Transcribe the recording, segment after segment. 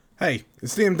Hey,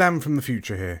 it's DM Dan from the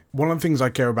future here. One of the things I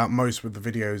care about most with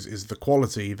the videos is the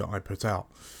quality that I put out.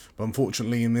 But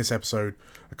unfortunately in this episode,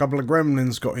 a couple of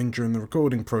gremlins got in during the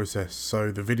recording process,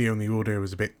 so the video and the audio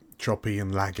was a bit choppy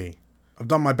and laggy. I've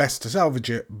done my best to salvage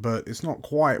it, but it's not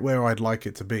quite where I'd like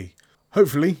it to be.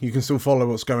 Hopefully you can still follow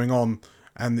what's going on,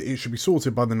 and it should be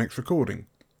sorted by the next recording,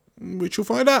 which you'll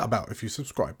find out about if you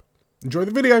subscribe. Enjoy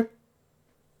the video!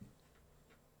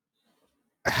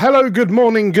 Hello, good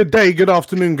morning, good day, good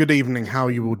afternoon, good evening. How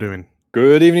are you all doing?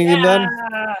 Good evening, Dan.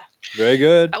 Very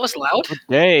good. That was loud. Good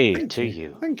day Thank to you.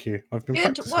 you. Thank you. I've been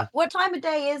Good. practicing. What time of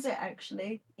day is it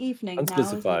actually? Evening now.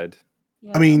 Unspecified.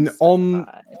 Yeah, I mean, on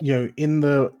unspecified. in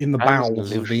the Times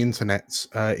bowels of the loose. internet,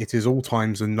 it is all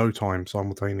times and no time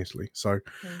simultaneously. So,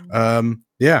 We're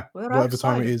whatever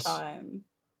time outside it of is, time.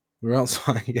 we're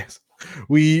outside. Yes,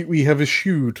 we have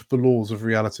eschewed the laws of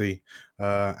reality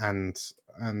and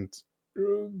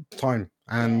time,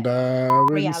 and so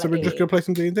we're just Reality. gonna play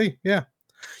some D&D. Yeah,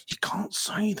 you can't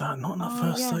say that. Not in the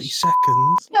first 30 sh-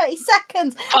 seconds. 30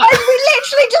 seconds. We're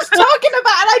literally just talking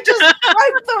about it. I just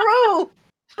broke the rule.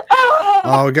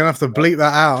 Oh, we're gonna have to bleep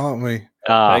that out, aren't we?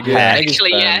 Thank you. heck.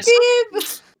 Actually, yes.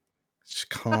 Just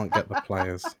can't get the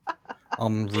players.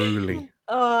 Unruly.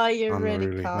 Oh, you really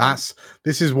Unruly. can't.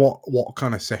 This is what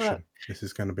kind of session this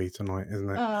is going to be tonight, isn't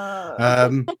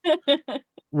it?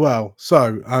 Well,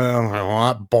 so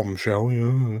that bombshell.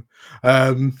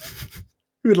 Yeah. Who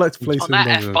would like to play On some that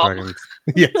Dungeons and F-bomb. Dragons?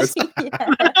 Yes.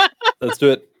 Yeah. Let's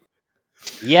do it.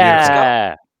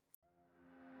 Yeah.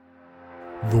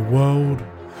 The world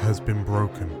has been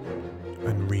broken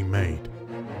and remade.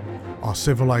 Our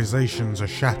civilizations are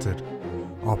shattered,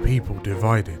 our people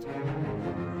divided.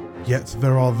 Yet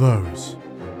there are those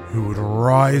who would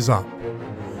rise up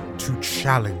to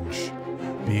challenge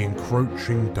the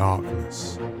encroaching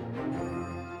darkness.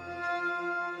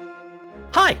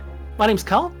 Hi, my name's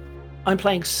Carl. I'm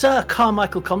playing Sir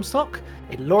Carmichael Comstock,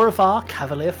 a Lorivar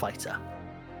Cavalier Fighter.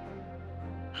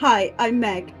 Hi, I'm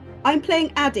Meg. I'm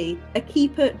playing Addy, a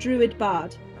Keeper Druid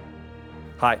Bard.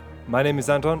 Hi, my name is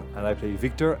Anton, and I play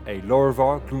Victor, a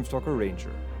Lorivar Gloomstalker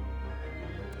Ranger.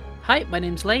 Hi, my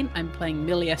name's Lane. I'm playing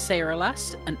Milia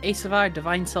Sayralast, an Asavar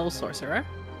Divine Soul Sorcerer.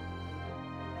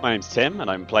 My name's Tim,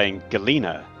 and I'm playing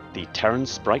Galena, the Terran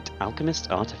Sprite Alchemist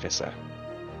Artificer.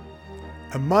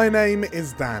 And my name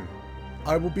is Dan.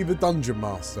 I will be the Dungeon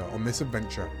Master on this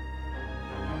adventure.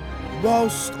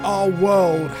 Whilst our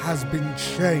world has been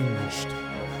changed,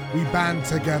 we band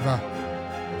together.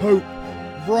 Hope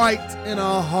bright in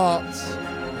our hearts.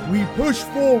 We push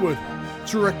forward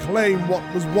to reclaim what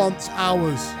was once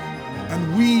ours,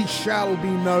 and we shall be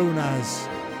known as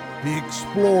the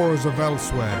Explorers of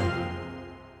Elsewhere.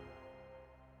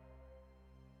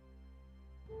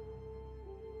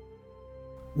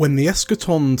 When the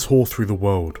eschaton tore through the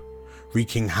world,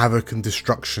 wreaking havoc and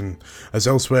destruction as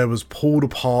Elsewhere was pulled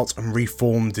apart and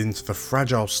reformed into the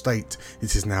fragile state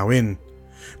it is now in,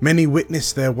 many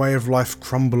witnessed their way of life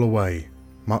crumble away,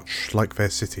 much like their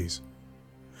cities.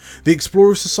 The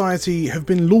Explorer Society have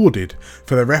been lauded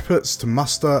for their efforts to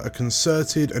muster a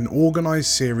concerted and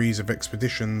organised series of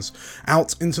expeditions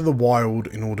out into the wild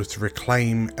in order to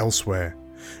reclaim Elsewhere,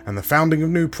 and the founding of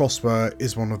New Prosper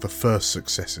is one of the first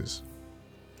successes.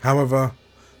 However,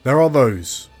 there are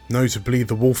those, notably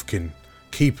the Wolfkin,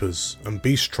 Keepers and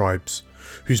Beast tribes,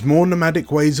 whose more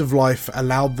nomadic ways of life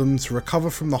allowed them to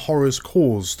recover from the horrors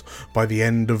caused by the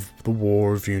end of the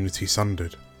War of Unity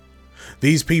Sundered.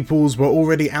 These peoples were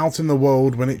already out in the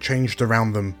world when it changed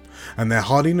around them, and their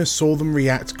hardiness saw them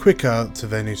react quicker to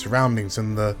their new surroundings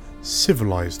than the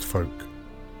civilized folk.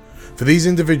 For these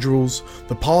individuals,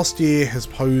 the past year has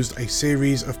posed a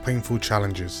series of painful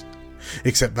challenges,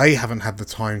 except they haven't had the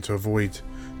time to avoid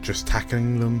just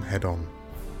tackling them head on.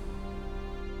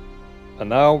 And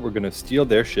now we're gonna steal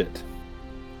their shit.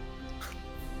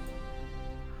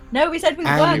 No, we said we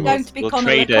And weren't going to be we'll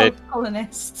trade it.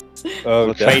 colonists. Oh,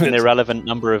 We'll trade an irrelevant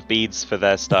number of beads for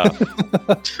their stuff.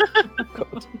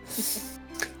 God.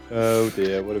 Oh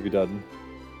dear, what have we done?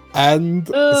 And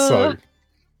so,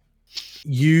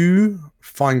 you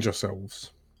find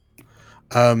yourselves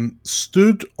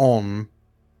stood on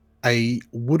a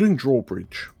wooden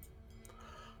drawbridge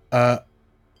at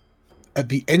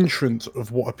the entrance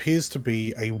of what appears to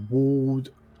be a walled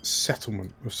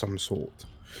settlement of some sort.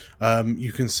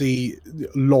 You can see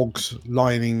logs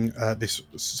lining this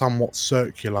somewhat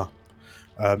circular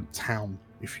town,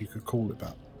 if you could call it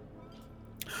that.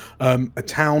 A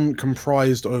town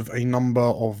comprised of a number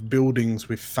of buildings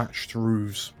with thatched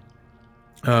roofs,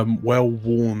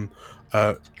 well-worn,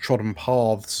 trodden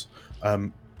paths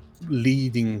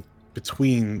leading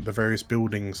between the various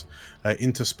buildings,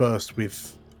 interspersed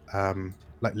with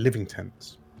like living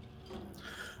tents.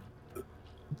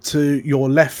 To your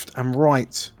left and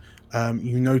right,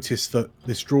 you notice that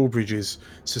this drawbridge is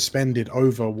suspended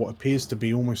over what appears to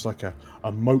be almost like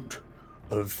a moat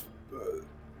of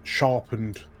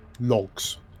sharpened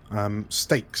logs,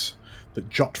 stakes that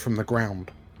jut from the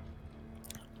ground.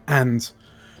 And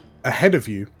ahead of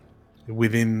you,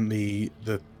 within the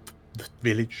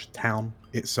village, town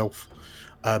itself,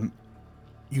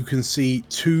 you can see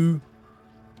two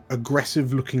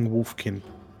aggressive-looking wolfkin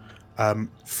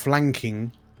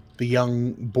flanking the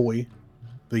young boy,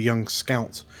 the young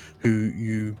scout who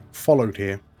you followed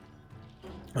here.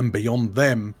 And beyond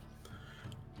them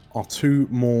are two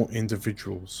more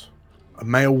individuals. A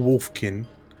male wolfkin,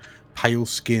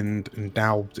 pale-skinned and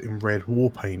daubed in red war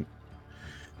paint,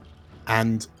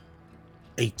 and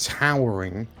a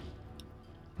towering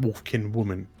wolfkin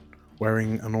woman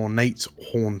wearing an ornate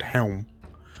horned helm,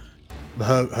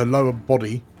 her lower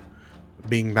body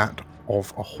being that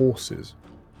of a horse's.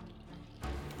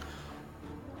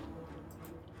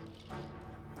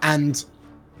 And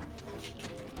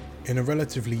in a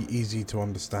relatively easy to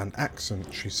understand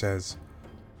accent, she says,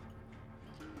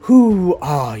 "Who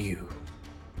are you?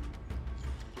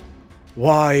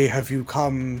 Why have you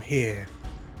come here?"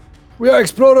 We are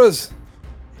explorers.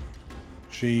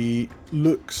 She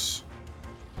looks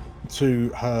to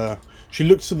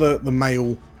the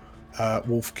male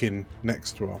wolfkin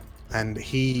next to her, and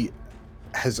he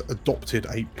has adopted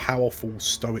a powerful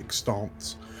stoic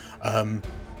stance.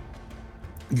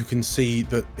 You can see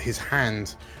that his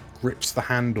hand grips the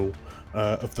handle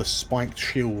of the spiked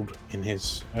shield in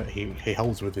his he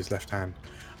holds with his left hand,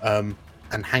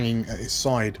 and hanging at his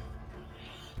side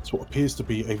is what appears to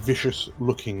be a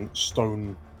vicious-looking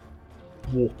stone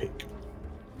war pick.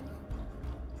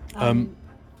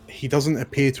 He doesn't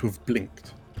appear to have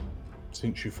blinked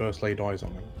since you first laid eyes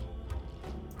on him.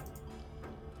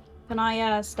 Can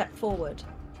I step forward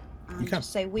and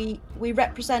just say we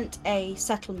represent a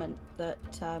settlement that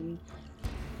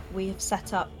we have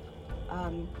set up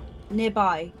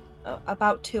nearby,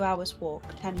 about 2 hours walk,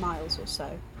 10 miles or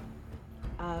so.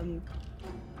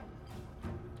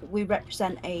 We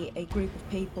represent a group of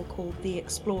people called the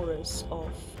Explorers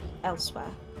of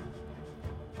Elsewhere,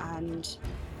 and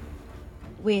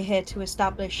we're here to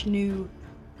establish new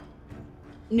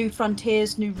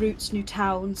frontiers, new routes, new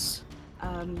towns,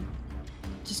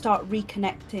 to start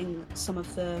reconnecting some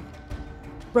of the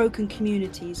broken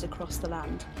communities across the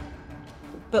land.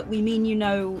 But we mean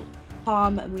no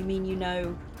harm, and we mean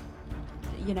no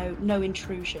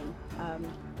intrusion.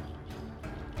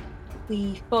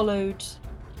 We followed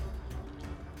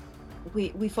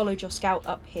your scout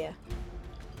up here,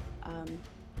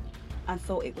 and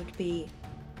thought it would be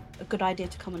a good idea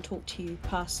to come and talk to you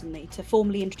personally, to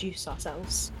formally introduce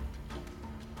ourselves.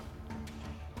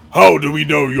 "How do we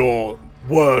know your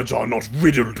words are not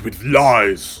riddled with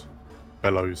lies?"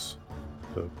 bellows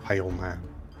the pale man.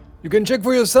 You can check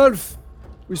for yourself.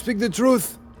 We speak the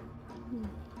truth.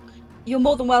 You're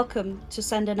more than welcome to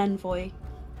send an envoy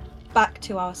back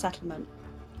to our settlement.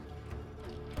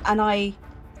 And I,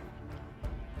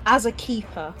 as a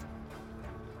keeper,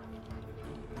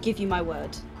 give you my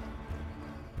word.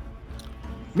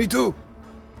 Me too.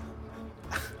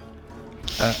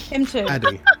 Him too.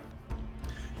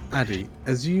 Addy,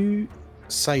 as you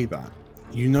say that,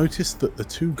 you notice that the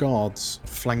two guards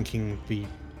flanking the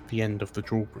end of the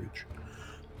drawbridge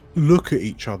look at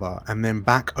each other and then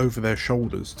back over their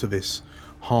shoulders to this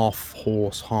half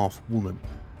horse, half woman.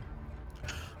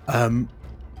 And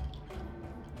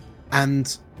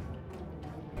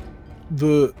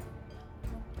the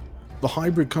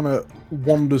hybrid kind of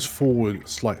wanders forward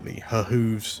slightly, her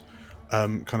hooves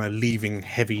kind of leaving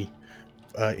heavy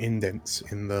indents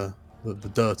in the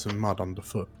dirt and mud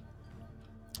underfoot.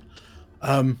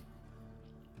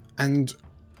 And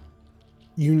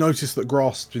you notice that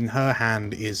grasped in her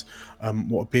hand is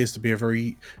what appears to be a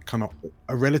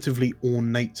relatively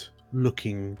ornate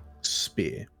looking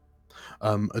spear,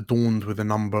 adorned with a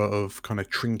number of kind of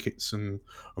trinkets and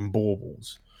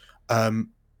baubles.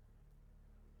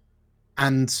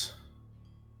 And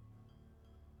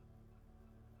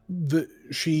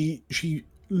she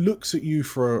looks at you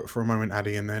for a moment,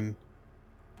 Addy, and then,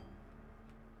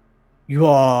 "You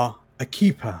are a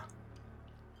keeper.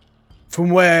 From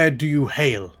where do you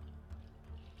hail?"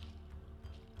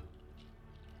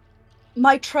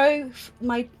 My tribe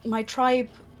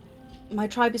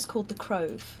is called the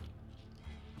Crove.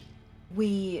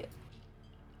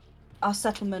 Our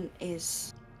settlement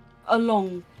is a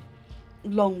long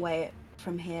way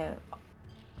from here.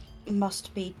 It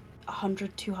must be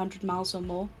 100, 200 miles or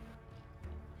more.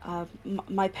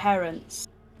 My parents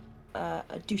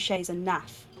Duches and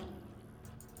Nath.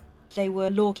 They were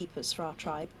lawkeepers for our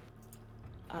tribe.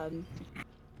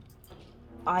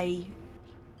 I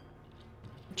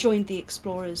joined the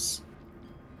explorers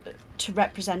to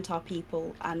represent our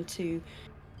people and to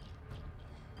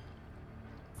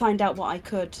find out what I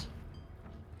could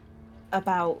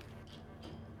about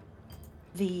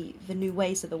the new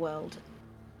ways of the world.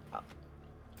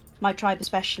 My tribe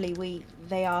especially,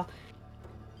 they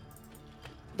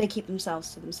keep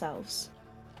themselves to themselves.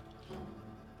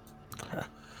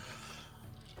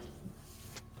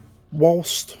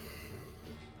 Whilst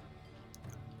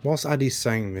Addy's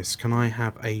saying this, can I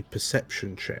have a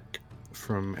perception check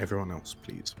from everyone else,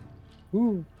 please?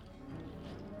 Ooh.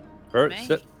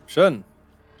 Perception.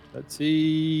 Let's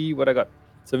see what I got.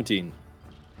 17.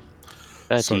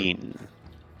 13.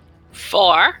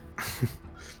 4.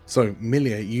 So,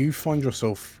 Milia, you find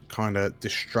yourself kind of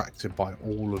distracted by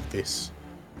all of this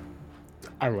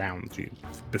around you,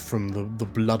 from the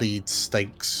bloodied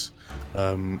stakes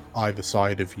either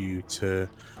side of you to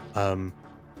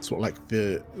sort of like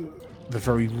the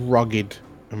very rugged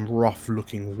and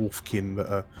rough-looking wolfkin that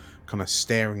are kind of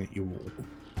staring at you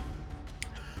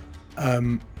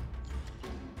all.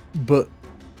 But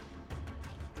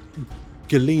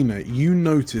Galena, you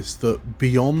notice that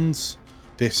beyond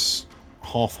this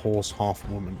half-horse,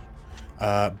 half-woman,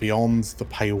 beyond the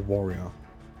pale warrior,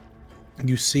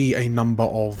 you see a number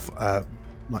of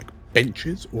like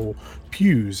benches or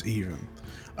pews even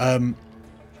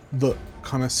that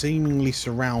kind of seemingly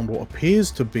surround what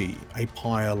appears to be a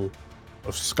pile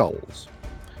of skulls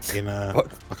in a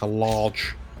like a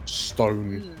large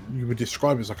stone. You would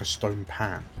describe it as like a stone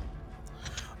pan.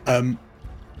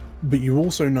 But you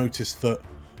also notice that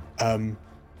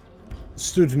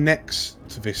stood next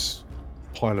to this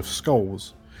pile of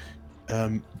skulls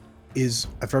is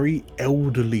a very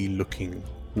elderly looking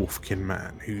wolfkin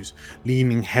man who's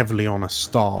leaning heavily on a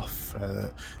staff.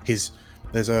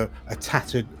 There's a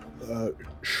tattered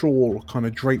shawl kind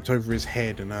of draped over his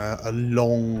head and a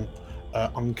long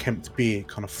unkempt beard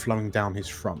kind of flowing down his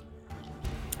front.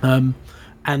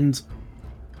 And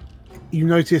you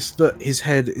notice that his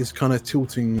head is kind of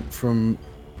tilting from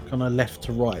kind of left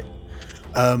to right.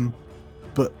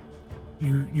 But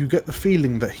you get the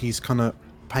feeling that he's kind of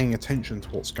paying attention to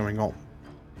what's going on.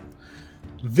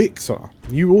 Victor,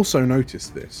 you also notice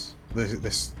this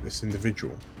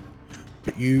individual,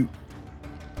 but you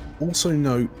also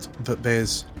note that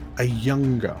there's a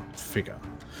younger figure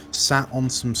sat on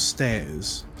some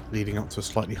stairs leading up to a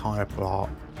slightly higher part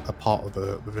of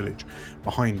the village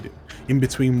behind it, in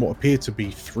between what appear to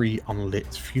be 3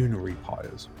 unlit funerary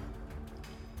pyres.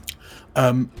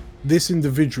 This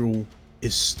individual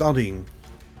is studying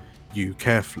you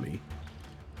carefully,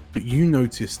 but you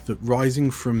notice that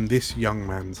rising from this young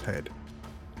man's head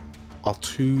are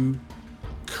 2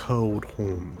 curled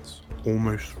horns,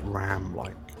 almost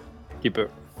ram-like. Keeper.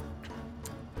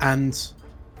 And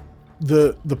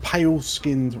the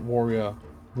pale-skinned warrior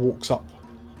walks up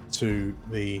to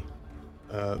the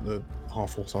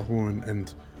half-horse, half-woman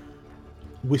and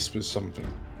whispers something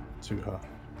to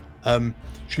her.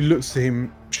 She looks to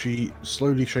him, she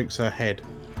slowly shakes her head,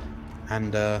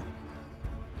 and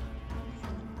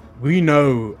we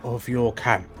know of your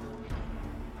camp,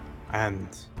 and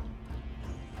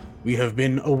we have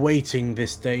been awaiting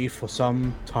this day for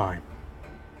some time.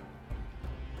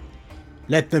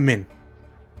 Let them in.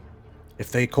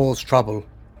 If they cause trouble,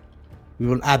 we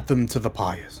will add them to the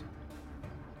pyres.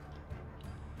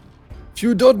 If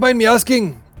you don't mind me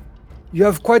asking, you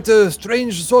have quite a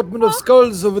strange assortment of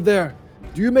skulls over there.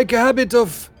 Do you make a habit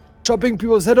of chopping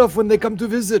people's head off when they come to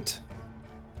visit?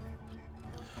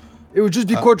 It would just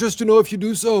be courteous to know if you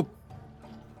do so.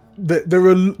 There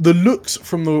are the looks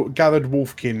from the gathered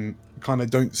wolfkin kind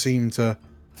of don't seem to.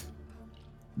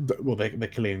 Well, they're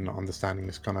clearly not understanding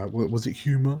this kind of. Was it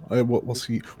humor? What's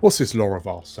this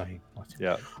Lorivar saying?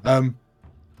 Yeah.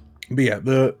 But yeah,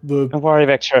 the Don't worry,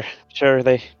 Victor. Sure,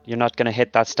 you're not going to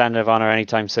hit that standard of honor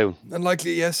anytime soon.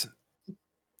 Unlikely, yes.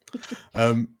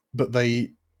 but the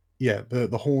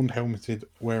horned helmeted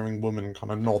wearing woman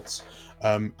kind of nods,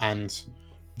 and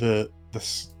the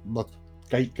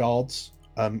gate guards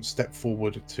step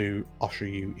forward to usher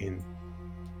you in.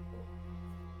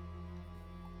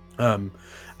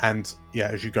 And yeah,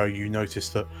 as you go, you notice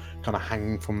that kind of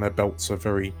hanging from their belts are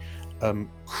very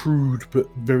crude but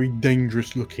very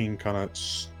dangerous looking kind of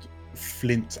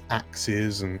flint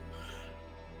axes and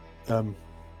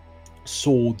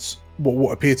swords.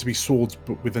 What appear to be swords,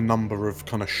 but with a number of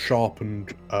kind of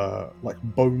sharpened like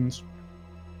bones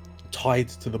tied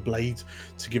to the blade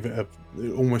to give it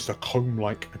almost a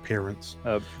comb-like appearance.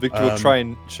 Victor will try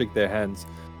and shake their hands.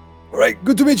 All right,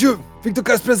 good to meet you, Victor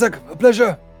Kasprezak. A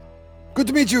pleasure. Good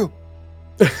to meet you.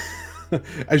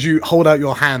 As you hold out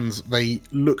your hands, they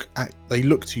look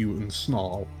to you and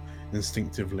snarl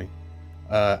instinctively,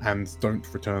 and don't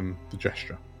return the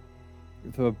gesture.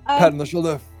 With a pat on the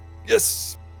shoulder.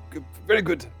 Yes, good, very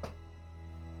good.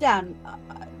 Dan,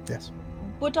 Yes.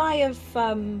 would I have,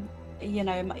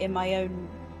 in my own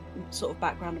sort of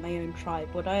background, in my own tribe,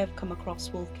 would I have come across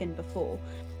Wolfkin before?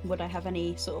 Would I have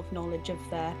any sort of knowledge of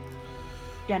their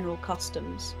general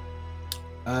customs?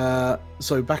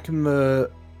 So back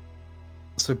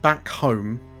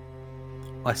home,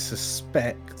 I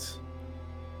suspect.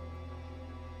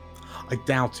 I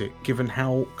doubt it, given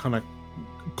how kind of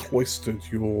cloistered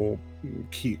your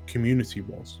community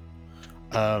was,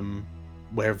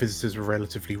 where visitors were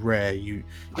relatively rare. You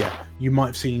might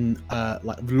have seen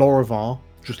like Lorivar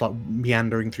just like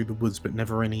meandering through the woods, but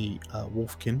never any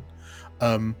wolfkin.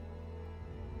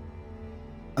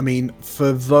 I mean,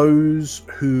 for those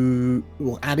who,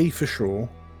 well, Addy for sure,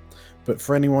 but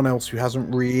for anyone else who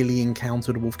hasn't really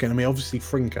encountered a wolfkin, I mean, obviously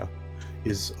Frinka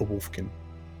is a wolfkin.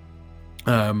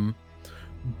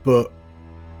 But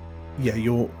yeah,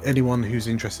 anyone who's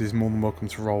interested is more than welcome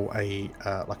to roll a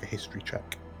history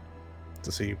check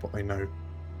to see what they know.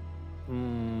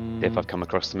 If I've come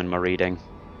across them in my reading.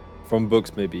 From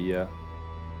books, maybe, yeah.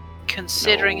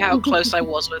 Considering how close I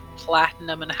was with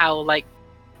Platinum and how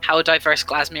diverse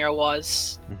Glasmere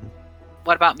was. Mhm.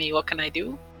 What about me? What can I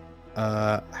do?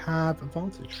 Have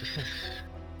advantage for sure.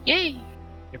 Yay!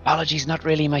 Your biology's not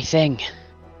really my thing.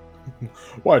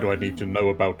 Why do I need to know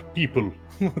about people?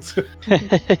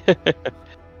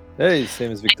 Hey,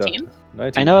 same as Victor. 19.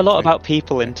 19. I know a lot about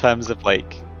people in terms of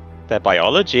like their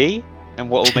biology and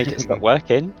what will make it start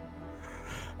working.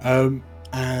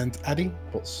 And Addy,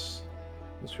 what's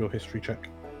your history check?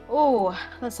 Oh,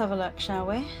 let's have a look, shall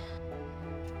we?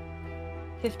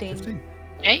 15. 15.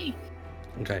 Hey!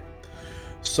 Okay.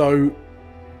 So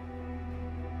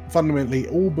fundamentally,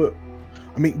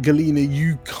 Galena,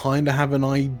 you kind of have an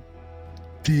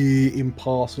idea in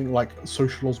passing, like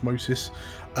social osmosis,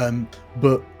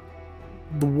 but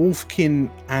the Wolfkin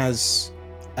as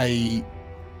a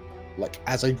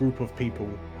group of people,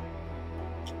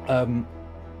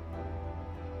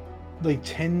 they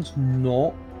tend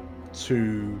not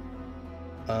to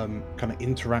kind of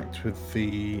interact with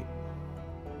the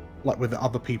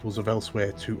other peoples of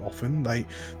elsewhere too often. They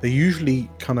usually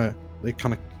kind of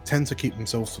tend to keep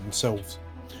themselves to themselves.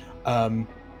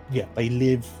 They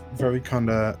live very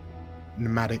kind of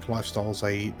nomadic lifestyles.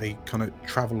 They kind of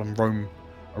travel and roam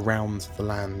around the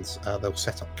lands. They'll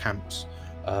set up camps,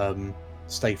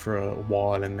 stay for a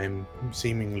while, and then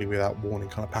seemingly without warning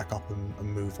kind of pack up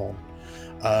and move on.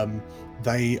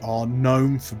 They are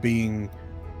known for being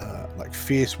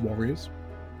fierce warriors,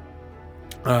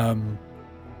 and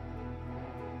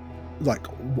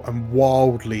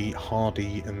wildly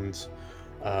hardy and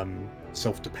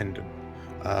self-dependent.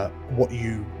 What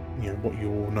you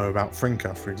all know about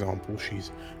Frinka, for example,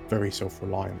 she's very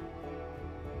self-reliant.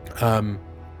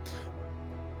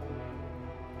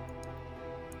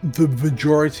 The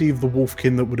majority of the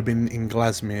Wolfkin that would have been in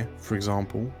Glasmere, for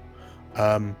example,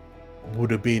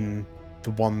 would have been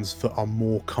the ones that are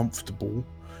more comfortable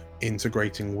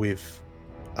integrating with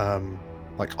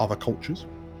other cultures.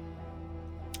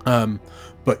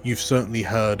 But you've certainly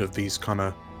heard of these kind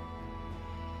of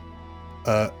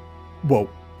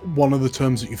one of the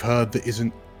terms that you've heard that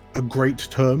isn't a great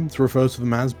term to refer to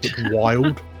them as, but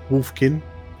wild Wolfkin.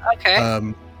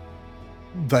 Okay.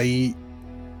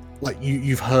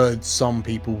 You've heard some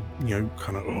people,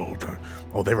 kind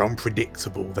of, they're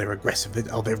unpredictable, they're aggressive,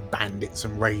 they're bandits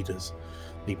and raiders,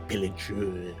 they pillage.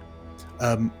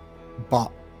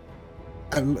 But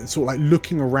sort of like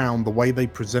looking around the way they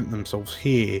present themselves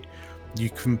here,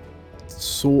 you can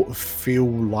sort of feel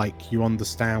like you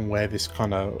understand where this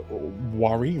kind of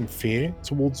worry and fear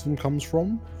towards them comes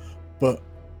from, but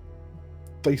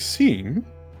they seem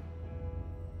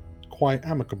quite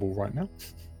amicable right now.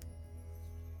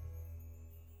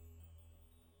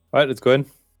 All right, let's go in.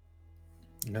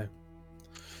 Okay.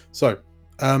 So,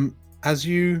 as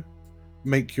you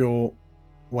make your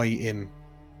way in,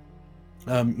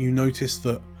 you notice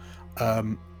that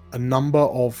a number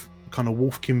of kind of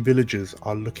Wolfkin villagers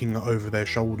are looking over their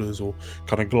shoulders or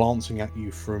kind of glancing at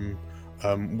you from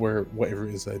whatever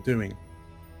it is they're doing.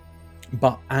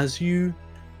 But as you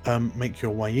make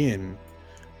your way in,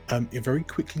 it very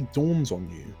quickly dawns on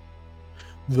you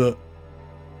that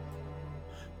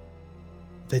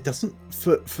there doesn't,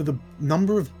 for the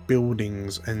number of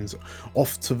buildings, and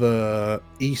off to the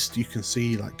east you can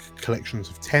see like collections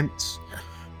of tents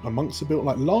amongst the built,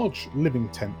 like large living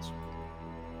tents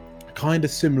kind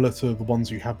of similar to the ones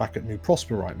you have back at New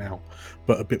Prosper right now,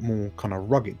 but a bit more kind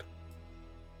of rugged.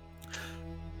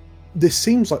 This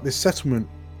seems like this settlement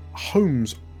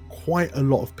homes quite a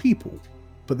lot of people,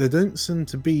 but there don't seem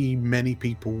to be many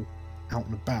people out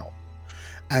and about.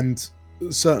 And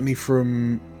certainly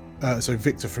from so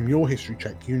Victor, from your history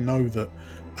check, you know that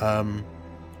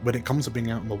when it comes to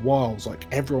being out in the wilds,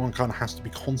 like everyone kind of has to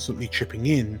be constantly chipping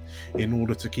in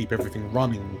order to keep everything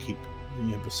running and keep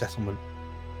the settlement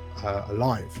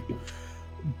alive.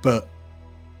 But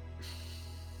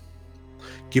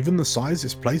given the size,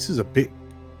 this place is a bit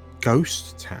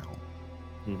ghost town.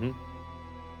 Mm-hmm.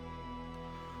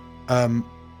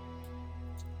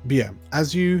 But yeah,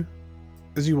 as you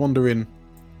wander in,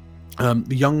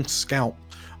 the young scout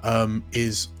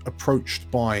is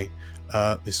approached by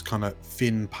this kind of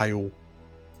thin, pale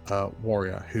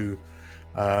warrior who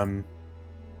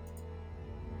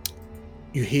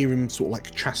you hear him sort of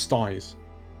like chastise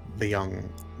the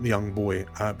young boy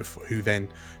before, who then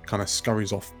kind of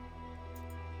scurries off.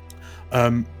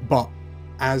 But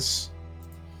as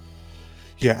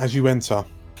you enter,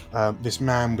 this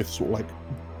man with sort of like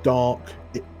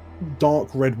dark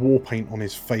red war paint on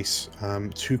his face,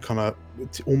 two kind of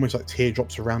almost like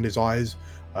teardrops around his eyes,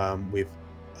 with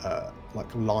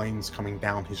like lines coming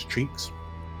down his cheeks.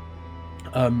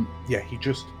 He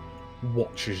just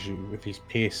watches you with these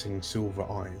piercing silver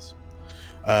eyes,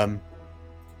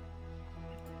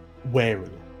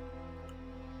 warily.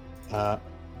 But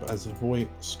as the boy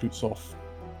scoots off,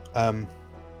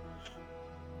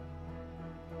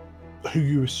 who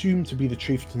you assume to be the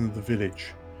chieftain of the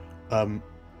village,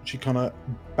 she kind of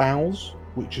bows,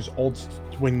 which is odd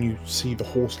when you see the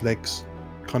horse legs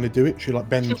kind of do it. She like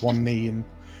bends one knee and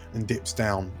dips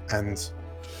down, and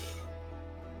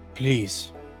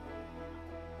please,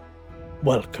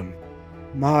 welcome.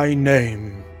 My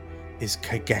name is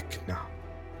Kagekna.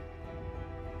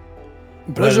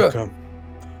 Pleasure.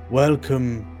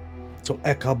 Welcome to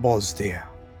Ekabosdia.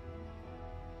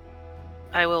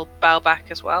 I will bow back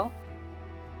as well.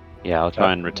 Yeah, I'll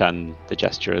try and return the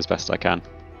gesture as best I can.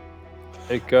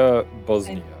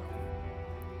 Bosnia.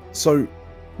 so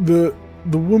the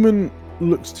woman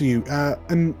looks to you,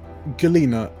 and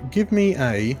Galena, give me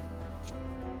a.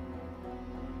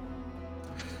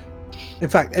 In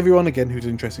fact, everyone again who's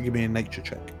interested, give me a nature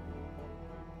check.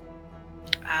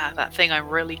 That thing I'm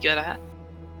really good at.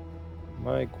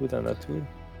 My good nature.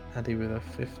 Addy with a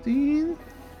 15.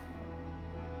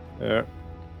 Yeah.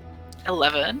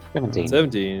 11. 17.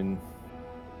 17.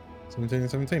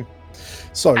 17.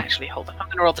 So Actually, hold on. I'm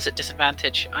gonna roll this at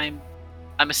disadvantage. I'm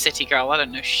a city girl. I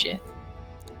don't know shit.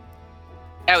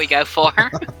 There we go. 4.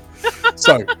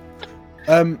 So,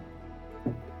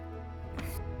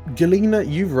 Galena,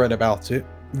 you've read about it.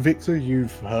 Victor,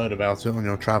 you've heard about it on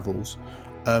your travels.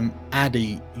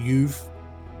 Addy, you've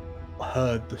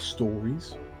heard the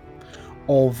stories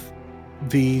of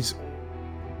these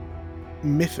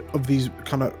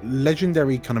kind of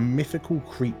legendary, kind of mythical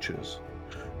creatures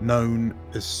known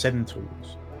as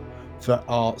centaurs that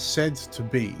are said to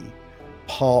be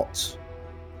part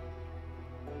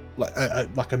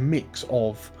like a mix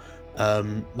of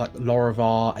like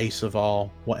Lorivar, Asavar,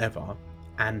 whatever,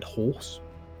 and horse.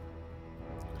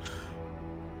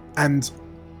 And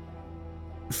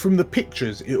from the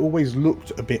pictures, it always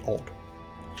looked a bit odd.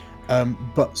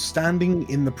 But standing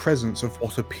in the presence of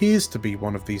what appears to be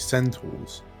one of these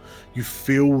centaurs, you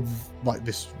feel like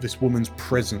this woman's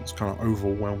presence kind of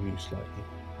overwhelm you slightly.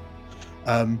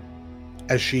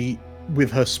 As she, with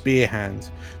her spear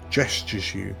hand,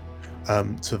 gestures you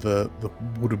to the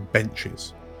wooden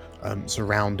benches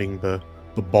surrounding the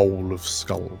bowl of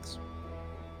skulls.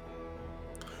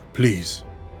 Please,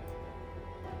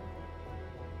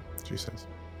 she says,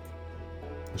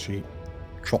 as she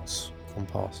trots on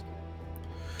past.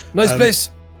 Nice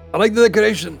place. I like the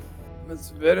decoration.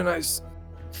 It's very nice.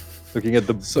 Looking at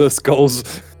the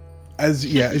skulls. As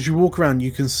you walk around,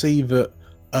 you can see that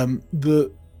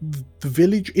the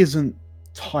village isn't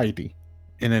tidy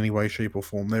in any way, shape, or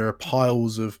form. There are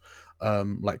piles of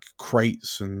like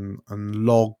crates and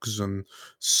logs and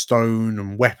stone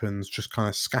and weapons just kind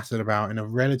of scattered about in a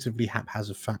relatively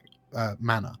haphazard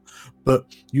manner.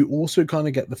 But you also kind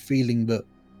of get the feeling that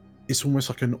it's almost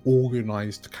like an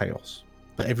organized chaos,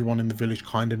 that everyone in the village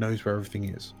kind of knows where everything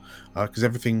is, because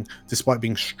everything, despite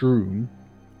being strewn,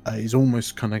 is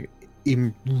almost kind of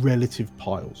in relative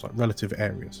piles, like relative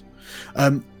areas.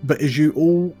 But as you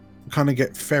all kind of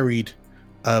get ferried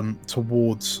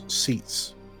towards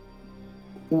seats,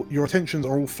 your attentions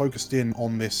are all focused in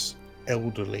on this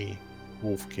elderly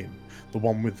wolfkin, the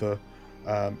one with the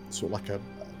sort of like a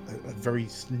very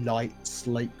light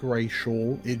slate grey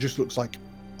shawl. It just looks like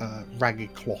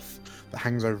ragged cloth that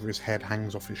hangs over his head,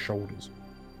 hangs off his shoulders.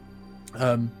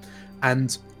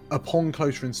 And upon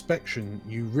closer inspection,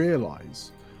 you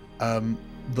realise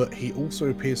that he also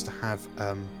appears to have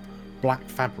black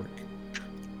fabric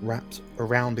wrapped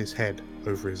around his head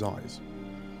over his eyes.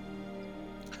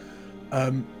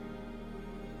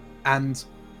 And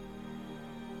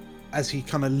as he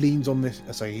kind of leans on this,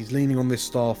 he's leaning on this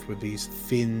staff with these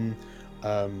thin,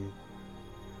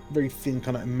 very thin,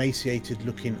 kind of emaciated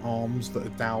looking arms that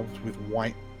are daubed with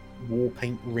white war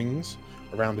paint rings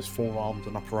around his forearms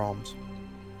and upper arms.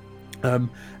 And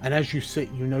as you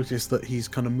sit, you notice that he's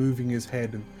kind of moving his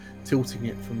head and tilting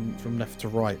it from left to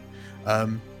right.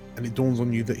 And it dawns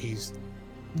on you that he's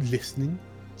listening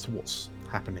to what's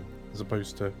happening as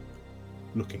opposed to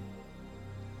looking.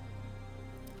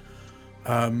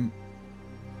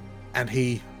 And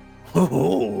he,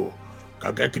 Oh,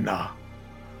 Kagekna.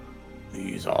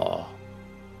 These are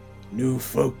new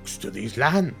folks to these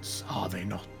lands, are they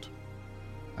not?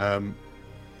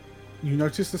 you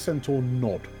notice the centaur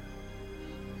nod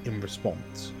in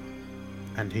response,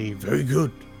 and he, Very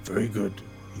good,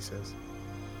 he says.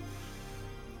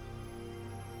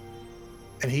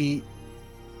 And he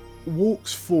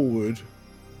walks forward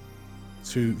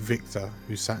to Victor,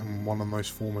 who sat in one of the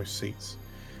most foremost seats.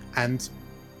 And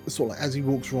sort of as he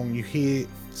walks along, you hear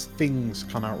things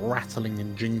kind of rattling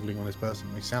and jingling on his person.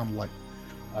 They sound like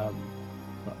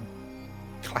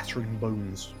clattering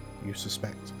bones, you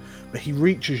suspect. But he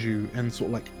reaches you and sort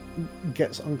of like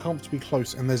gets uncomfortably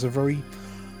close, and there's a very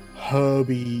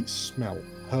herby,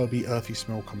 earthy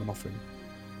smell coming off him.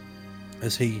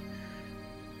 As he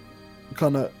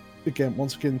kind of,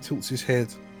 once again tilts his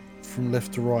head from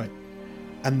left to right,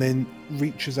 and then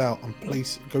reaches out and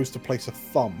goes to place a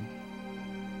thumb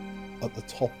at the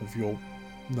top of your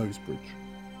nose bridge,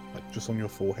 like just on your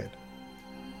forehead.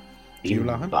 Do you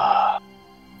allow him?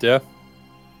 Yeah,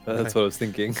 that's Okay. what I was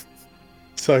thinking.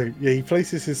 So yeah, he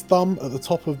places his thumb at the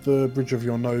top of the bridge of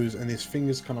your nose, and his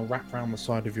fingers kind of wrap around the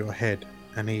side of your head,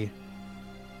 and he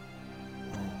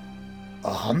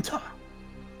A hunter?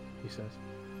 says,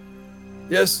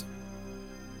 Yes,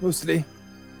 mostly.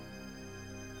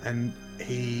 and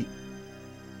he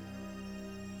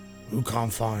Who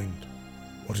can't find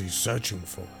what he's searching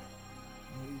for?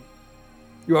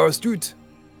 You are astute.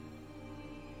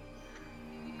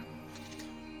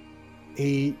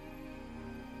 he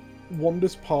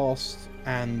wanders past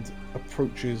and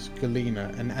approaches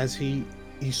Galena, and as he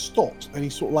stops and he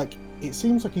sort of like, it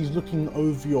seems like he's looking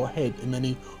over your head, and then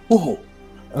he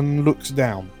and looks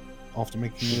down after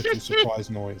making a little surprise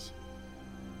noise,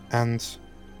 and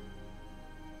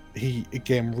he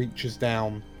again reaches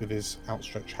down with his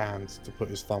outstretched hands to put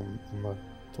his thumb on the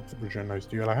top of the bridge of your nose.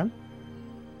 Do you allow him?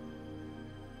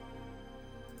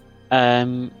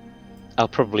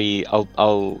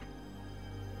 I'll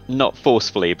not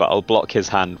forcefully, but I'll block his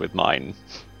hand with mine.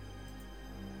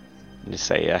 And just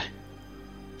say,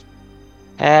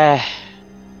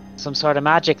 some sort of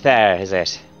magic there, is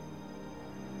it?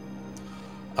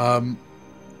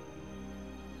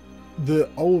 The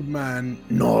old man,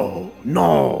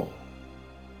 No.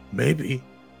 Maybe.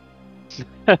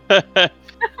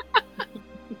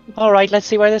 All right, let's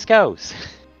see where this goes.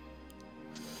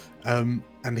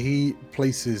 and he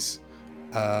places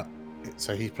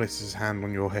his hand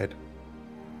on your head.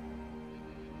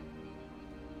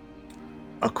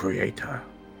 A creator.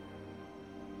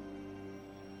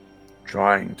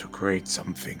 Trying to create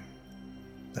something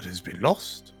that has been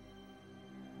lost.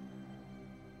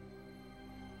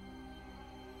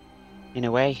 In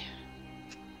a way.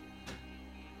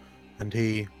 And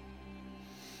he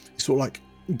sort of like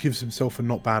gives himself a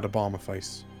not bad Obama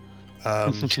face.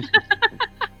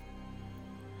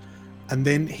 And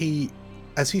then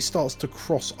as he starts to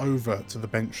cross over to the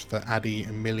bench that Addy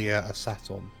and Milia are sat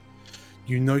on,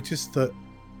 you notice that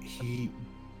he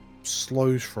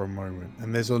slows for a moment,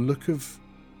 and there's a look of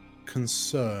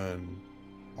concern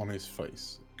on his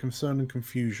face, concern and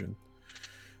confusion.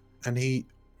 And he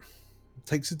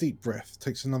takes a deep breath,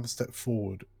 takes another step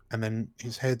forward, and then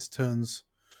his head turns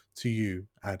to you,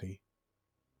 Addy.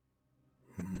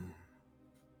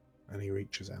 And he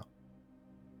reaches out.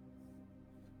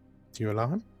 Do you allow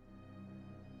him?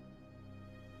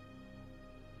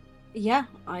 Yeah,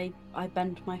 I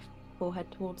bend my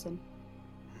forehead towards him.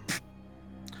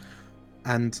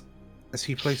 And as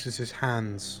he places his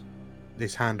hand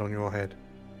on your head,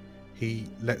 he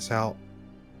lets out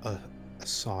a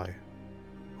sigh.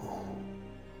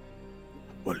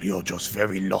 Well, you're just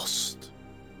very lost,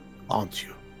 aren't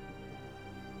you?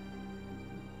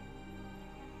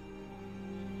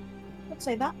 I'd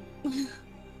say that.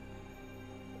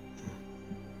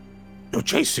 You're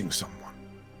chasing someone.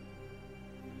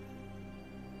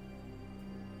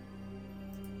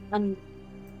 And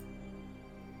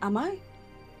am I?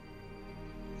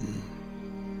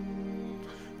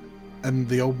 And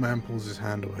the old man pulls his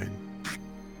hand away.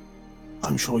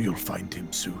 I'm sure you'll find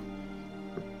him soon.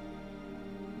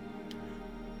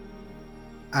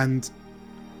 And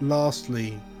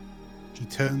lastly, he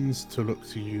turns to look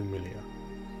to you, Milia.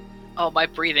 Oh, my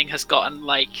breathing has gotten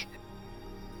like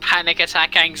panic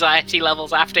attack anxiety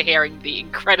levels after hearing the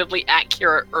incredibly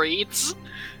accurate reads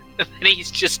that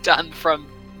he's just done from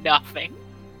nothing.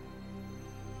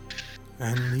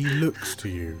 And he looks to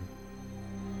you.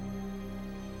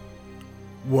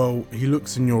 Well, he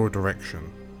looks in your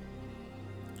direction.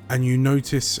 And you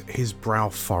notice his brow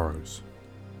furrows.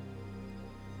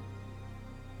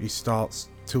 He starts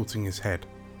tilting his head,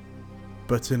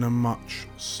 but in a much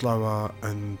slower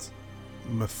and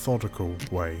methodical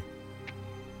way.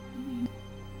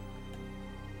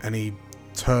 And he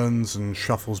turns and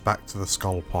shuffles back to the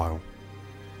skull pile.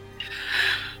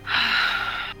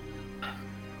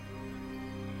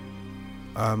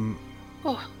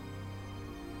 Oh.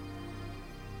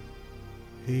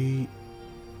 He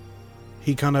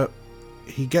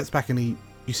gets back and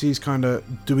you see he's kind of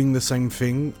doing the same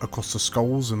thing across the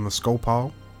skulls in the skull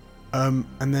pile. And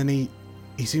then he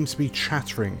seems to be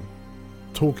chattering,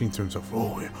 talking to himself.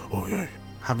 Oh yeah,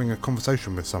 having a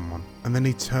conversation with someone. And then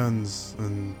he turns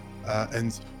and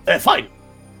They're fine.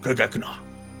 Kagekna.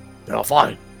 They are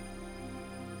fine.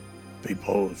 They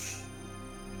pose.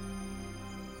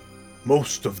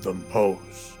 Most of them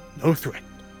pose no threat.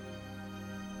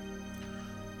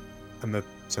 and the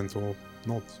centaur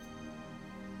nods.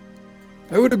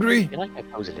 I would agree. I feel like I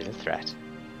pose a little threat.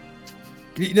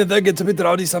 Galina there gets a bit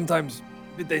rowdy sometimes.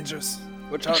 A bit dangerous.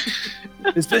 Watch out.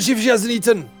 Especially if she hasn't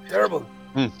eaten. Terrible.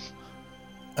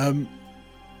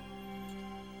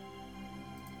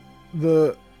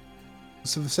 The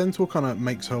centaur kind of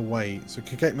makes her way. So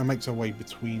Kiketna makes her way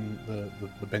between the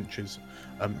benches,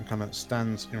 and kind of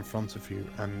stands in front of you.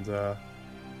 And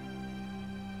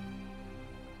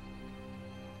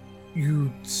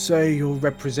you say you're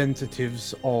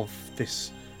representatives of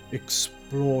this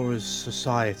explorers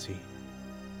society,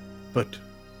 but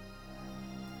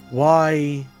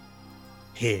why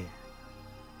here?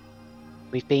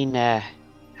 We've been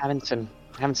having some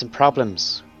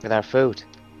problems with our food.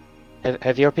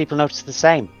 Have your people noticed the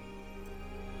same?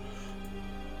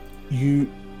 You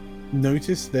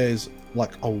notice there's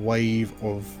like a wave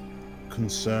of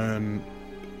concern,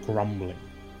 grumbling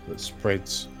that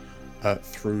spreads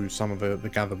through some of the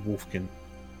gathered wolfkin.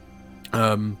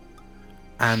 And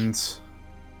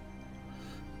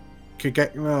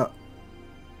Kagekna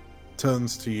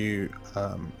turns to you,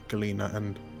 Galina,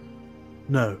 and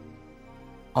no,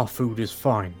 our food is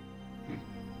fine.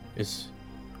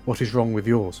 What is wrong with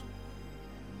yours?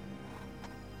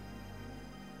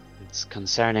 It's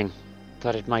concerning.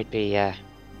 Thought it might be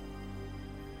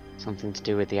something to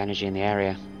do with the energy in the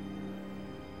area.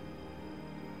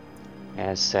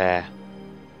 As I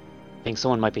think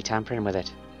someone might be tampering with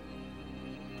it.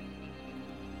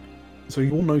 So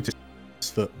you all notice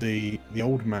that the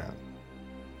old man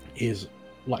is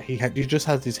like he just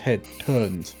has his head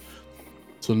turned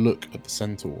to look at the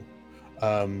centaur,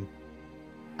 and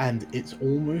it's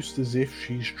almost as if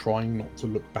she's trying not to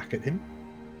look back at him.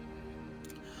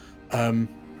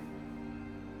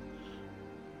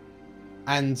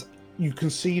 And you can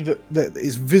see that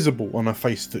it's visible on her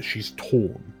face that she's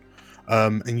torn.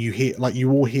 And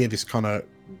you all hear this kind of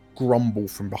grumble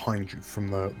from behind you from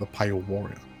the pale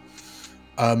warrior.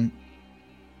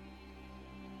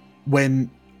 When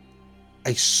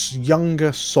a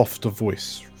younger, softer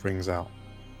voice rings out.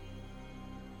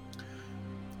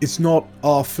 It's not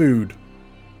our food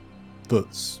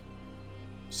that's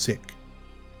sick.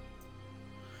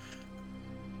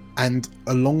 And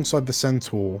alongside the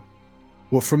centaur,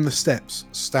 well, from the steps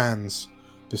stands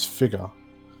this figure.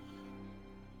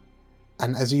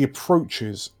 And as he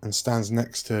approaches and stands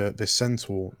next to this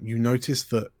centaur, you notice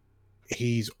that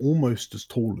he's almost as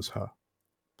tall as her,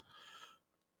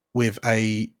 with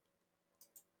an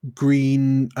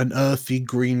earthy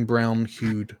green-brown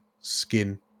hued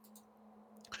skin,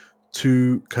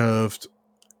 two curved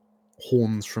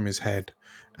horns from his head,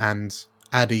 and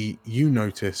Addy, you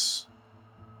notice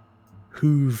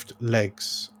hooved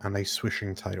legs and a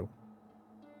swishing tail.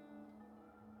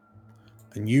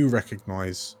 And you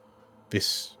recognize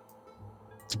this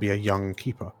to be a young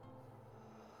keeper.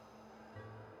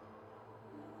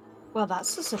 Well,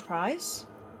 that's a surprise.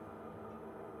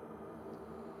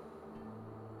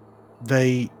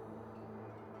 In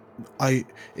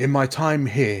my time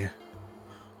here,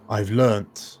 I've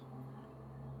learnt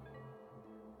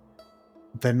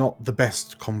they're not the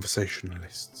best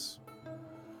conversationalists.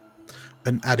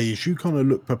 And Addy, as you kind of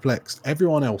look perplexed,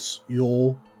 everyone else,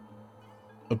 you're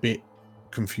a bit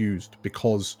confused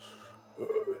because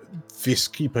this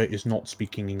keeper is not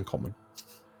speaking in common.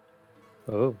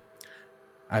 Oh.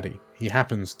 Addy, he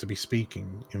happens to be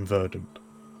speaking in Verdant.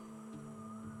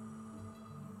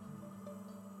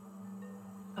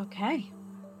 Okay.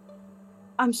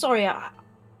 I'm sorry. I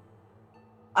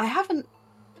haven't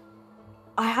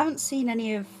seen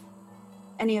any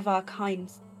of our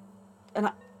kind,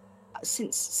 and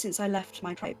since I left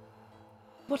my tribe.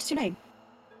 What's your name?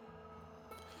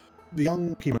 The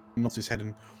young keeper nods his head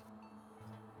and...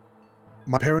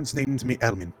 My parents named me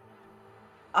Elmin.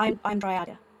 I'm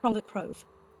Dryada from the Crove.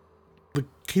 The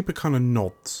keeper kind of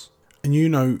nods. And you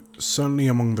know, certainly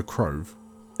among the Crove,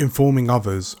 informing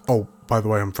others, oh, by the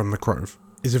way, I'm from the Crove,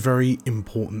 is a very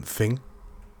important thing.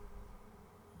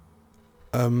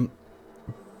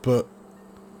 But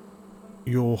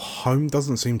your home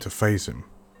doesn't seem to faze him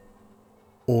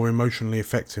or emotionally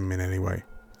affect him in any way.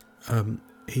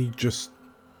 He just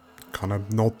kind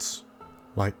of nods,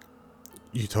 like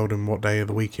you told him what day of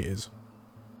the week it is.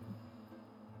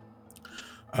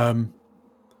 And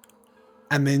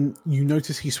then you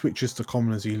notice he switches to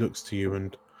common as he looks to you,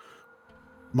 and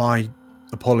my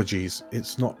apologies,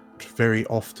 it's not very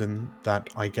often that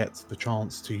I get the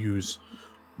chance to use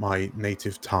my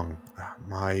native tongue.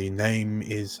 My name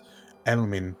is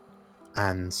Elmin,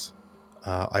 and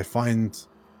I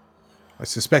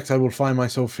suspect I will find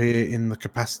myself here in the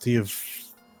capacity of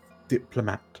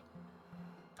diplomat,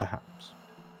 perhaps.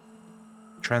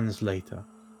 Translator,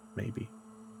 maybe.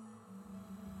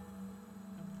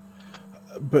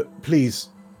 But please,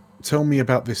 tell me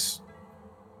about this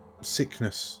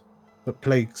sickness that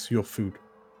plagues your food.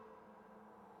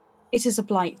 It is a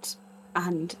blight,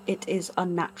 and it is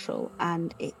unnatural,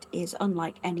 and it is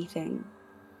unlike anything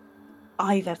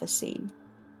I've ever seen.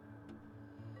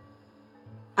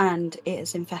 And it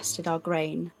has infested our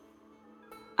grain,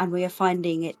 and we are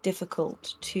finding it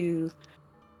difficult to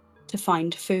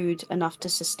find food enough to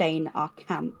sustain our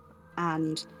camp,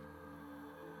 and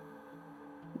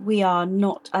we are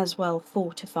not as well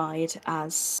fortified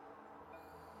as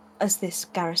this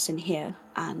garrison here,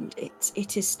 and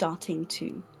it is starting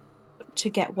to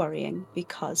get worrying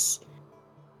because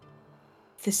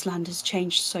this land has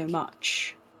changed so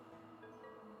much,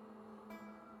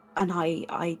 and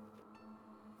I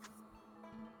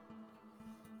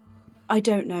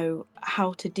don't know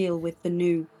how to deal with the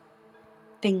new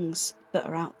things that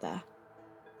are out there.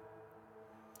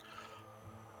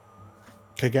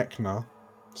 Kagekna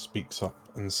speaks up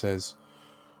and says,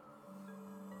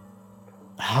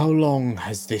 how long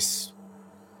has this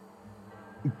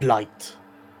blight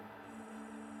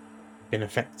been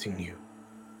affecting you?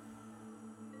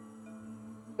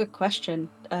 Good question,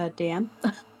 DM.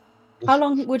 How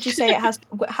long would you say it has?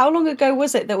 How long ago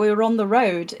was it that we were on the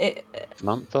road? It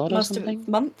Month odd or must have something?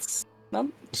 been months.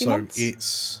 Two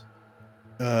months.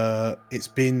 It's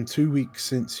been 2 weeks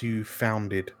since you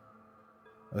founded,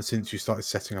 since you started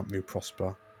setting up New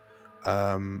Prosper.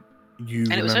 And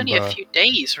it was only a few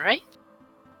days, right?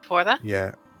 Before that?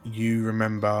 Yeah, you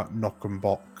remember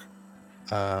Nockenbock.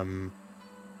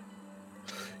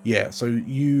 Yeah, so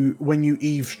when you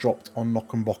eavesdropped on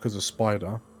Nockenbock as a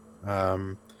spider,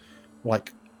 when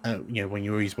you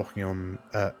were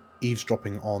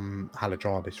eavesdropping on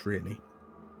Haladradis, really.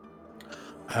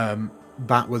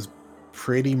 That was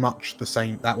pretty much the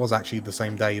same. That was actually the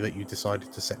same day that you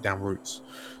decided to set down roots.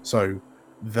 So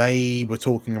they were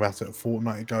talking about it a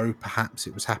fortnight ago. Perhaps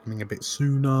it was happening a bit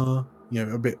sooner,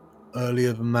 a bit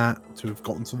earlier than that to have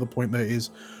gotten to the point that it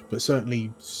is, but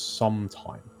certainly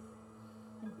sometime.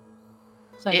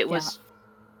 So, it was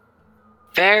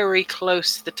very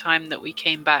close to the time that we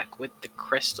came back with the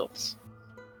crystals.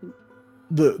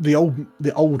 The old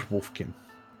Wolfkin.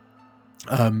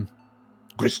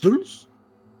 Crystals?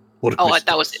 What? Oh,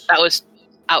 crystals? that was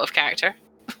out of character.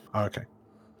 Okay.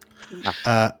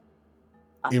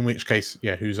 In which case,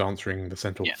 yeah, who's answering the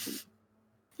centaur? Yeah.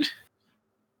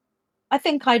 I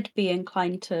think I'd be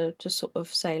inclined to sort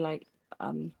of say, like,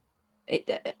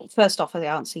 first off, the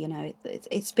answer,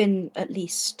 it's been at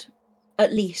least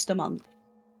a month,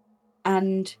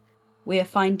 and we are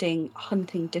finding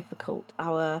hunting difficult.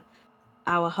 Our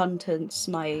hunters,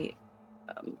 my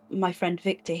friend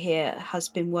Victor here, has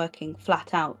been working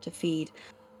flat out to feed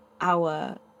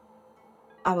our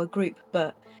group,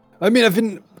 but I mean, I've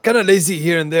been kind of lazy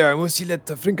here and there. I mostly let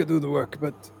Frinka do the work,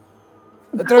 but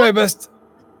I try my best.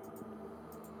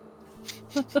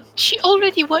 She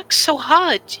already works so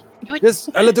hard. Yes,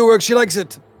 I let her work. She likes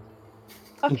it.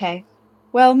 okay.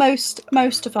 Well,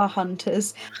 most of our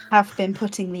hunters have been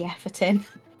putting the effort in,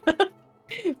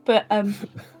 but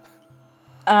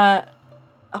oh,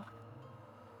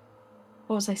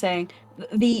 what was I saying?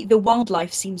 The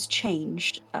wildlife seems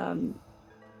changed.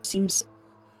 Seems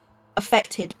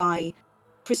affected by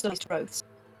crystallized growths.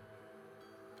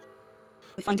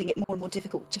 We're finding it more and more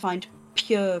difficult to find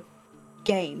pure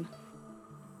game.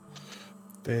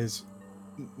 There's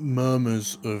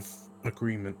murmurs of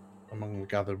agreement among the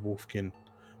gathered wolfkin.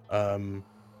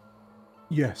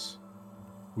 Yes,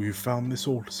 we've found this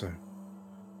also,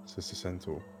 says the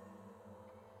centaur.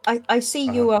 I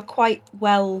see you are quite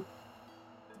well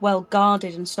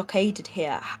guarded and stockaded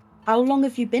here. How long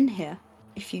have you been here,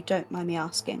 if you don't mind me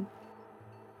asking?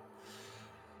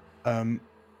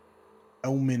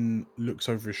 Elmin looks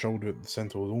over his shoulder at the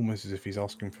centaur, almost as if he's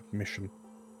asking for permission.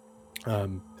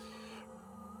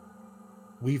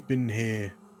 We've been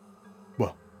here.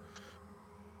 Well,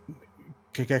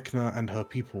 Kegekna and her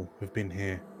people have been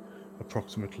here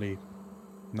approximately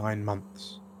 9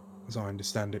 months, as I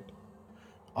understand it.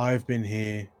 I've been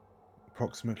here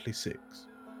approximately 6.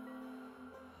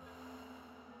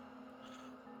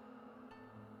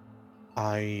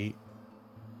 I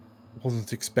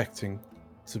wasn't expecting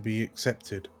to be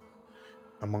accepted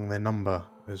among their number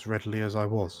as readily as I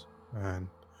was, and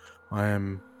I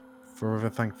am forever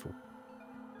thankful.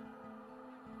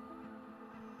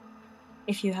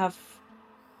 If you have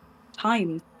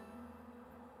time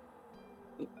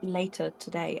later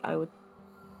today, I would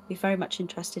be very much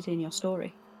interested in your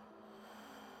story.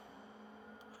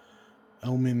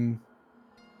 Elmin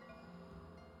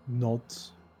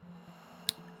nods.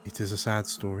 It is a sad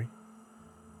story,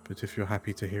 but if you're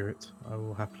happy to hear it, I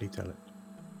will happily tell it.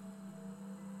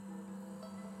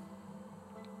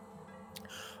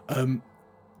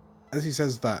 As he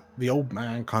says that, the old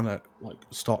man kind of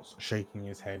starts shaking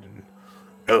his head and,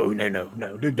 No,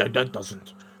 that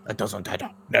doesn't add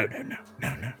up. No.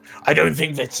 I don't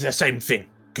think that's the same thing.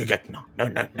 No.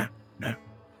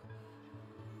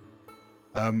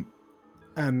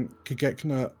 And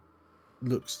Kegekna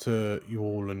looks to you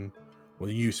all, and well,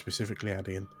 you specifically,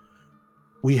 Adian.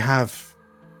 We have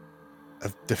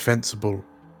a defensible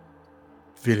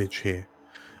village here.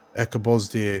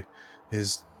 Ekabozdir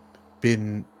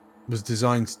was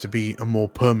designed to be a more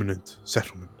permanent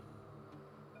settlement,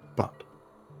 but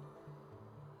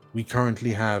we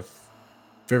currently have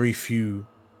very few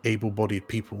able-bodied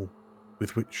people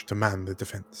with which to man the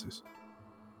defenses.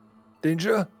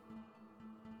 Danger?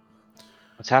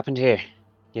 What's happened here?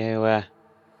 Some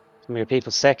of your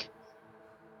people sick?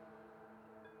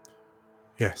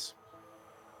 Yes,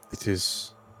 it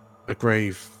is a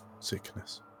grave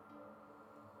sickness.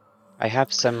 I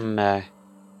have some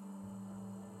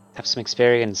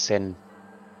experience in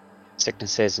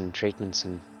sicknesses and treatments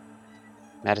and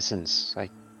medicines. I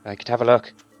could have a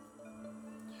look.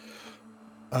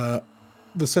 The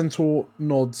centaur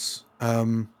nods.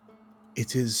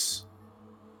 It is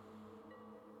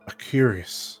a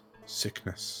curious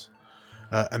sickness.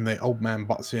 And the old man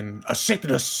butts in, A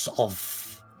sickness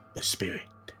of the spirit.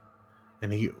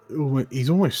 and he's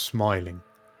almost smiling.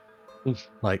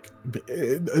 Like,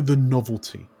 the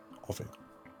novelty of it.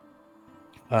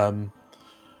 And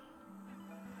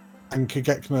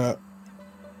Kegekna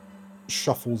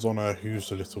shuffles on her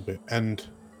hooves a little bit, and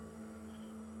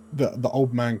the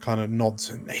old man kind of nods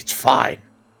and, It's fine.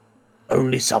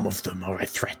 Only some of them are a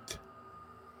threat,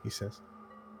 he says.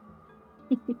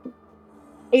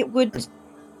 It would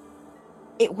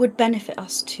benefit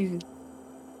us to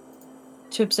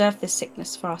observe this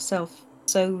sickness for ourselves,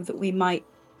 so that we might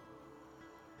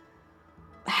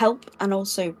help and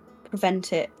also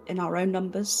prevent it in our own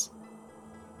numbers.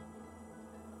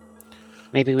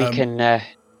 Maybe we can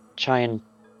try and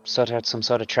sort out some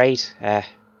sort of trade.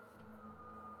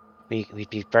 We'd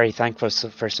be very thankful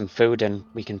for some food, and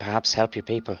we can perhaps help your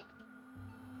people.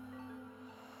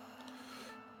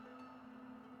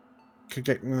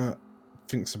 Kegekna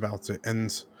thinks about it,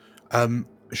 and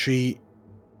she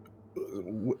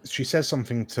says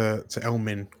something to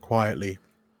Elmin quietly.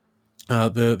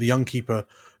 The young keeper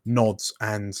nods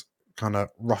and kind of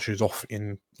rushes off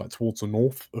in towards the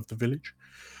north of the village,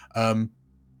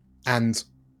 and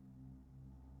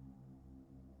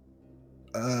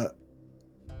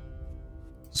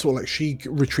sort of she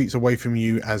retreats away from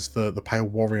you as the pale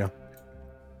warrior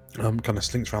kind of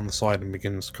slinks around the side and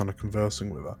begins kind of conversing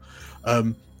with her.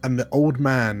 And the old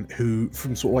man, who,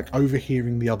 from sort of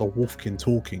overhearing the other wolfkin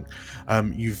talking,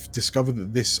 you've discovered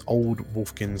that this old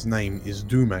wolfkin's name is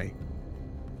Dume.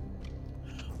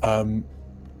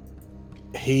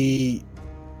 He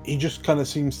just kind of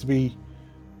seems to be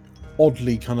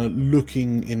oddly kind of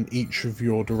looking in each of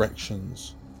your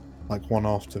directions, one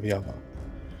after the other.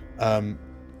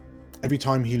 Every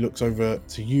time he looks over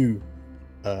to you,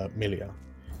 Milia,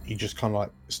 he just kind of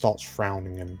like starts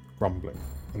frowning and grumbling,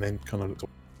 and then kind of looks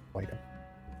away again.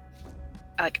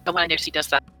 And when I notice he does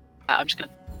that, I'm just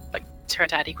gonna turn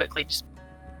to Addy quickly and just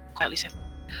quietly say,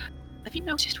 "Have you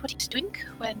noticed what he's doing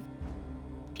when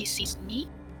he sees me?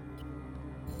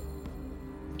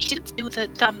 He didn't do the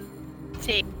dumb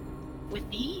thing with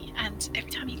me, and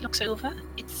every time he looks over,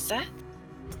 it's sad."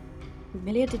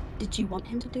 Amelia, did you want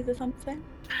him to do the something?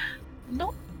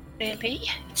 Not really.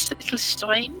 It's a little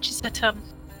strange that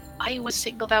I was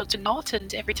singled out to not,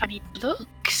 and every time he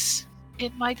looks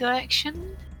in my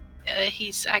direction,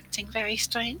 he's acting very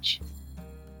strange.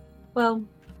 Well,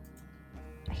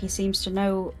 he seems to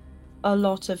know a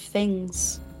lot of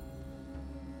things.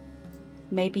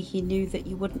 Maybe he knew that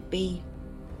you wouldn't be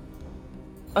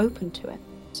open to it,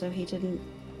 so he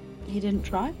didn't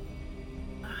try.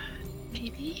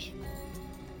 Maybe.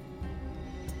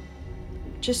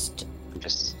 Just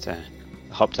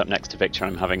hopped up next to Victor,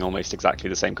 and I'm having almost exactly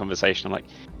the same conversation. I'm like,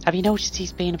 have you noticed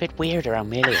he's being a bit weird around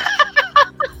Melia?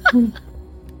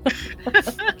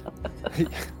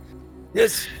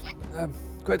 Yes,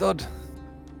 quite odd.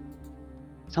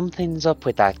 Something's up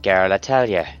with that girl, I tell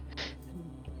you.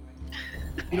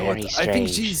 You know Very what?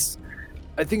 strange.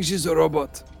 I think she's a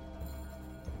robot.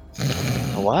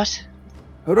 A what?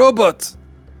 A robot.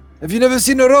 Have you never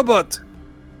seen a robot?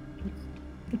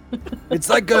 It's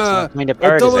like a What kind of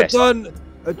bird is it?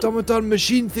 automaton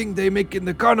machine thing they make in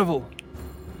the carnival.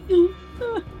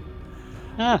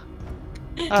 Ah.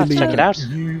 I'll check it out.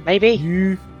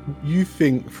 Maybe. You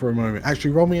think for a moment.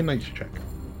 Actually, roll me a nature check.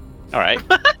 All right.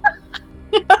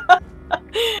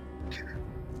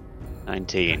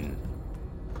 19.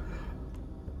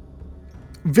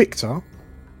 Victor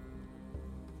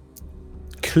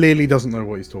clearly doesn't know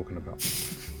what he's talking about.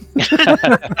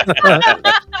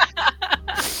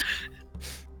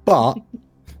 But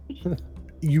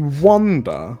you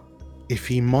wonder if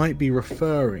he might be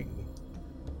referring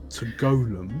to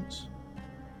golems,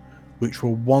 which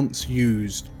were once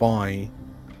used by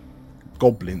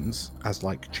goblins as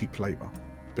like cheap labor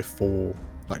before,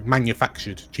 like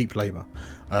manufactured cheap labor,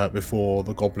 before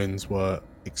the goblins were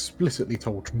explicitly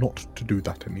told not to do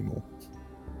that anymore.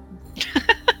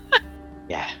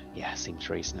 Yeah, seems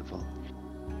reasonable.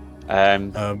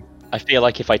 I feel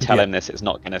like if I tell him this, it's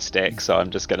not going to stick, so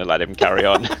I'm just going to let him carry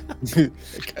on.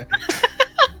 Okay.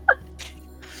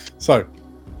 So,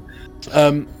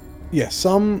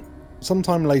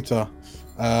 sometime later,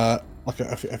 like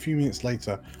a few minutes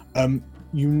later,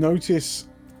 you notice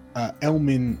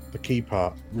Elmin the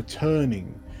Keeper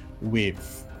returning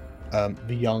with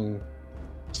the young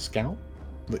scout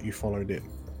that you followed in.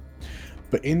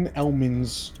 But in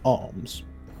Elmin's arms,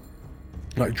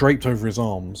 like draped over his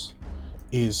arms,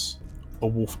 is a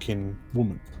wolfkin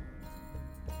woman.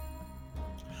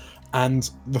 And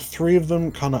the three of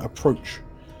them kind of approach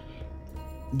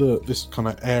this kind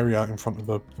of area in front of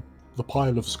the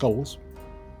pile of skulls.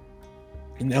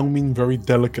 And Elmin very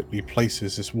delicately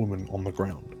places this woman on the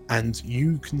ground. And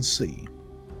you can see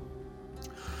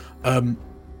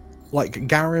like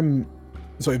Garim,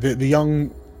 sorry, the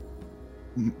young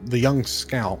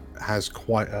scout has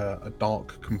quite a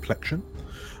dark complexion.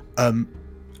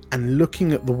 And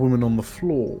looking at the woman on the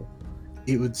floor,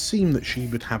 it would seem that she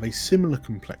would have a similar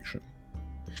complexion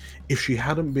if she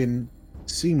hadn't been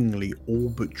seemingly all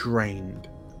but drained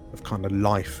of kind of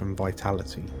life and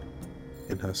vitality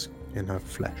in her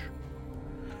flesh.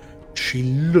 She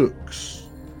looks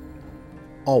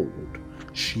old.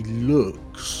 She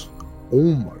looks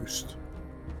almost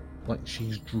like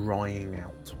she's drying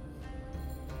out,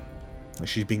 like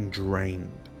she's being drained.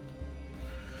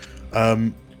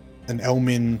 And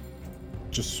Elmin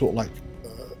just sort of like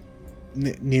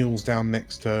kneels down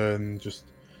next to her and just,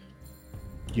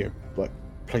 like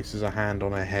places a hand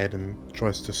on her head and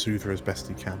tries to soothe her as best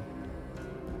he can.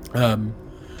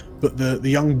 But the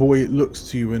young boy looks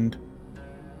to you and,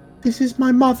 "This is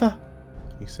my mother,"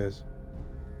 he says.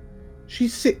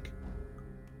 "She's sick."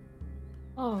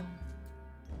 Oh.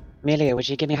 Amelia, would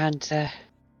you give me a hand to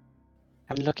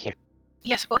have a look here?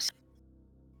 Yes, of course.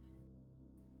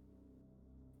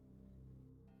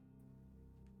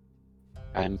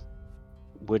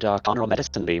 Would Arcana or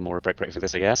Medicine be more appropriate for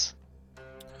this, I guess?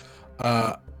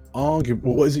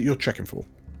 What is it you're checking for?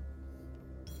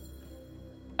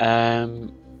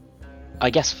 I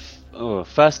guess,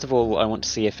 first of all, I want to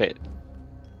see if it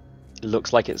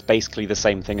looks like it's basically the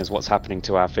same thing as what's happening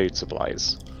to our food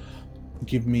supplies.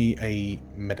 Give me a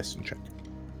medicine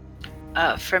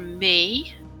check. For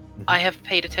me, I have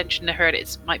paid attention to her.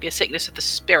 It might be a sickness of the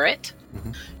spirit.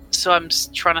 Mhm. So I'm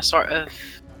trying to sort of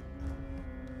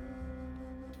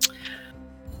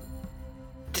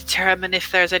determine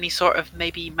if there's any sort of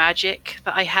maybe magic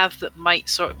that I have that might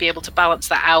sort of be able to balance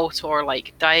that out or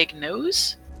like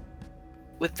diagnose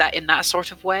with that in that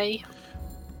sort of way?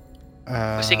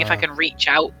 Or seeing if I can reach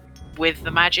out with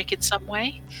the magic in some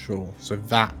way? Sure. So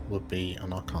that would be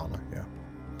an Arcana, yeah.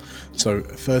 So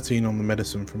 13 on the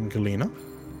medicine from Galena.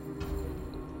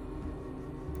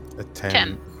 A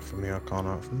 10 from the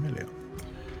Arcana from Milia.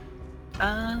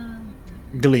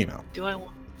 Galena. Do I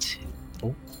want to?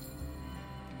 Oh.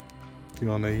 Do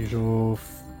you want to use your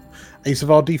Ace of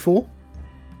RD4?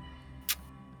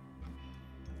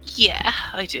 Yeah,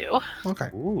 I do. Okay.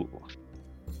 Ooh.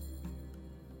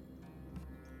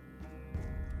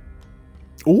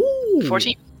 Ooh.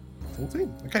 14.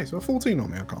 14. Okay, so a 14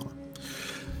 on the Arcana.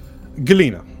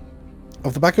 Galena,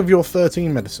 off the back of your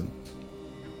 13 medicine,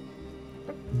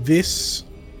 this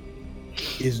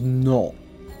is not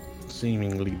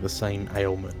seemingly the same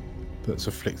ailment that's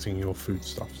afflicting your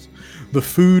foodstuffs. The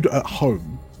food at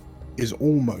home is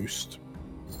almost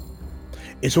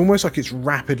like it's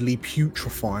rapidly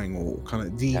putrefying or kind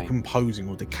of decomposing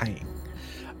or decaying.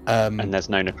 And there's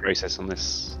no necrosis on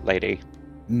this lady?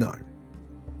 No.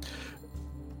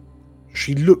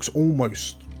 She looks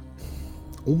almost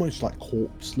like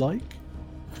corpse-like.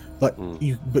 But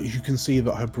you can see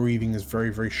that her breathing is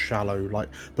very, very shallow.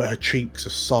 But her cheeks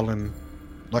are sullen.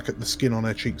 Like the skin on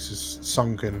her cheeks is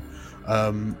sunken.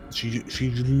 She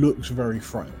looks very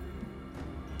frail.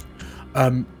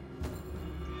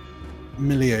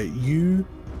 Milia, you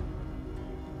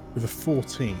with a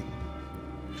 14,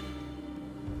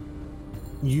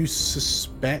 you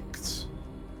suspect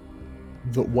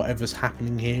that whatever's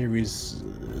happening here is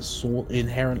sort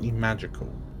inherently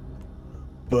magical,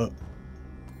 but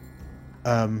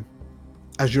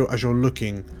as you're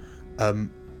looking,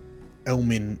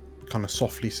 Elmin kind of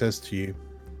softly says to you,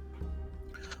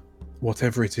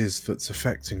 whatever it is that's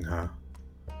affecting her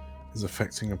is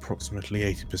affecting approximately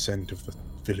 80% of the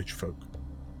village folk.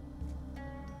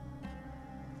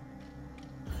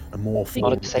 And more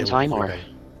all at the same time, or?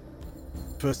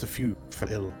 First a few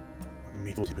fell ill, and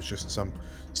we thought it was just some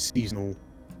seasonal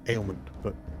ailment,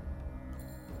 but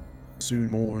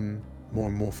soon more and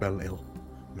more fell ill.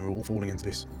 And we're all falling into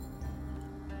this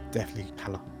deathly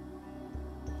pallor.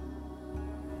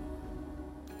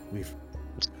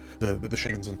 The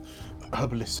shamans and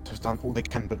herbalists have done all they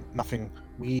can, but nothing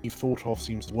we've thought of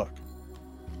seems to work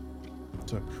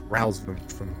to rouse them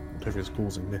from whatever is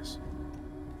causing this.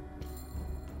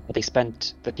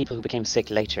 The people who became sick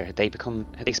later, had they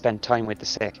spent time with the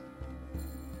sick?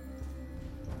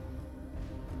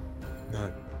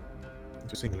 No.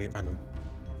 Just singly abandoned.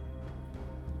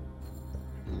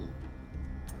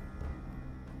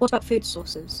 What about food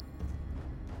sources?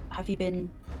 Have you been?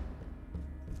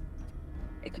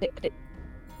 Could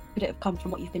it have come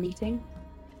from what you've been eating?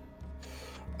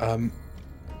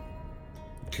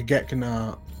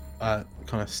 Kagekna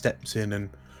kind of steps in, and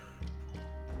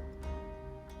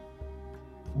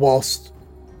whilst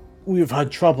we've had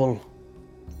trouble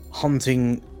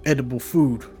hunting edible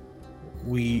food,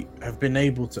 we have been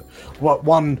able to.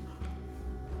 One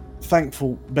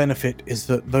thankful benefit is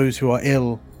that those who are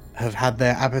ill have had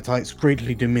their appetites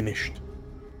greatly diminished.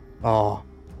 Our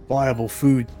viable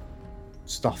food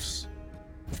stuffs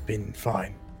have been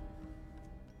fine.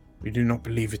 We do not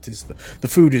believe it is the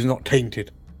food is not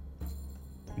tainted.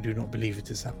 We do not believe it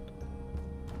is that.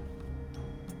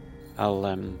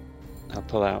 I'll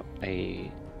pull out a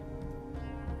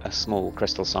small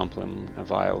crystal sample in a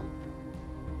vial,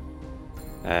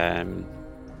 and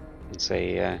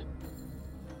say,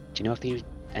 do you know if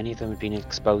any of them had been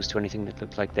exposed to anything that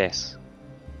looked like this?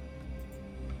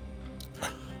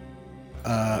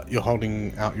 You're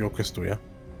holding out your crystal, yeah?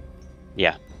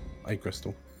 Yeah. A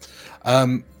crystal.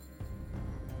 The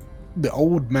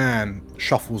old man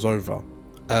shuffles over.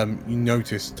 You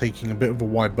notice taking a bit of a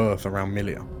wide berth around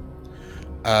Milia.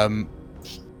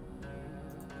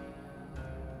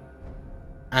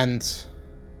 And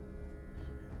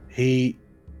he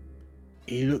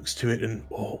looks to it and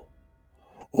oh,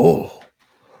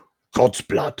 God's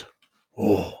blood.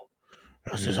 Oh,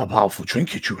 this is a powerful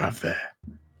trinket you have there.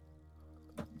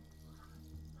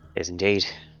 Yes, indeed.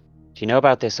 Do you know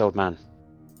about this, old man?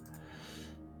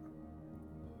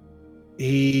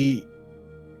 He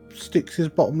sticks his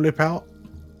bottom lip out.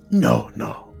 No.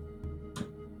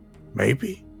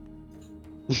 Maybe.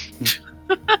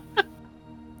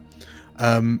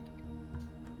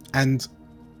 And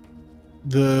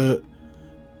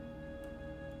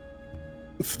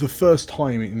for the first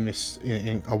time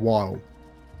in a while,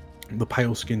 the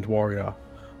pale-skinned warrior,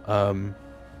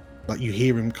 like you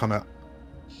hear him kind of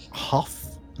huff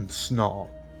and snarl,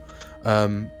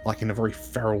 like in a very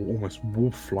feral, almost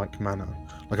wolf-like manner,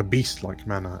 like a beast-like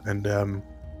manner, and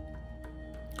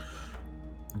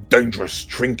dangerous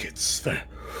trinkets.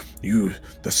 The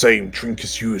same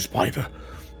trinkets used by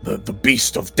the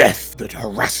beast of death that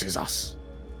harasses us.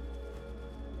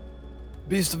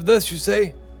 Beast of Death, you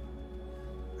say?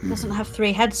 Doesn't have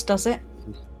 3 heads, does it?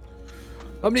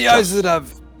 How many eyes does it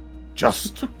have?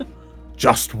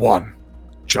 Just one.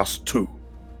 Just 2.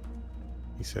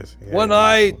 he says. Yeah, 1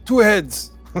 eye, 2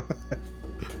 heads.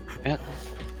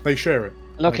 They share it.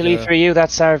 Luckily Like, for you,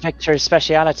 that's our Victor's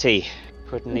speciality,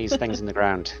 putting these things in the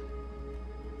ground.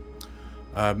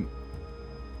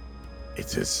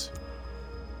 It is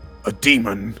a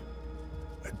demon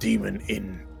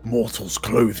in mortal's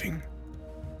clothing.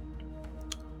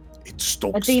 It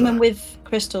stalks A demon the- with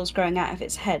crystals growing out of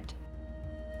its head.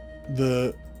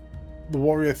 The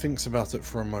warrior thinks about it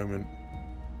for a moment.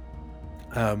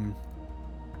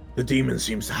 The demon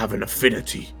seems to have an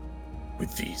affinity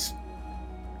with these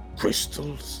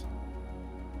crystals.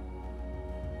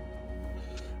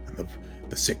 And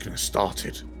the sickness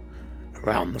started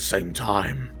around the same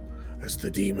time as the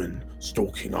demon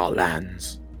stalking our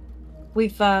lands.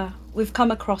 We've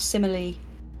come across similarly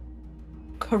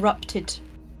corrupted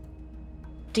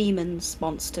demons,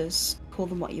 monsters, call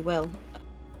them what you will.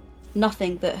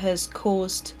 Nothing that has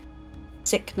caused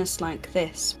sickness like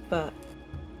this, but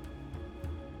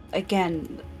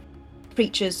again,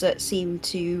 creatures that seem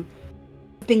to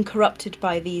have been corrupted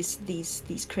by these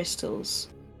crystals.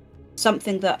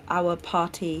 Something that our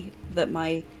party, that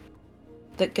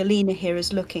Galena here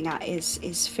is looking at,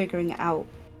 is figuring out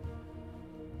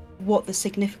what the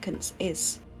significance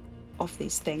is of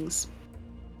these things.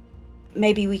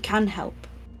 Maybe we can help.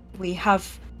 We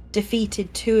have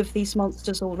defeated 2 of these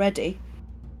monsters already.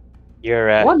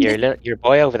 Your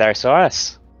boy over there saw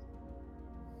us.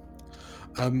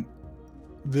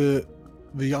 The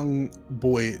young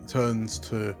boy turns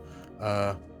to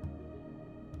the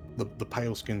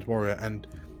pale-skinned warrior, and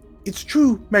it's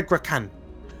true, Megrakan.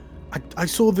 I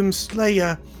saw them slay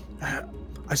a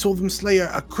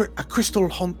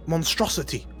crystal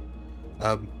monstrosity.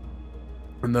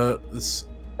 And this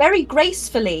Very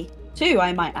gracefully, too,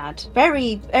 I might add.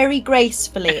 Very, very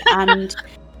gracefully and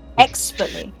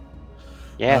expertly.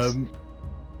 Yes.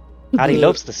 Paddy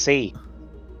loves the sea.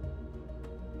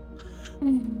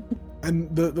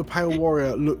 And the pale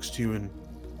warrior looks to you and...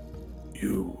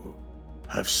 You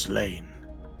have slain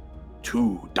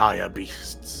 2 dire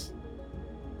beasts.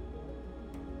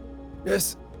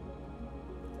 Yes.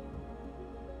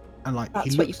 And like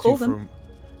That's he what looks you to you call them.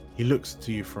 he looks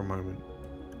to you for a moment,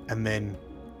 and then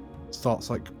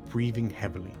starts like breathing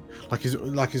heavily, like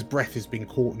his breath is being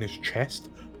caught in his chest.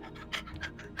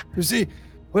 You see,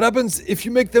 what happens if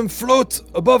you make them float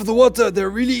above the water? They're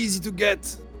really easy to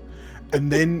get.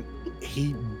 And then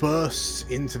he bursts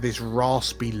into this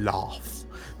raspy laugh,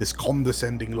 this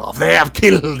condescending laugh. They have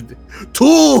killed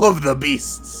 2 of the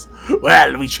beasts.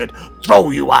 Well, we should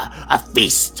throw you a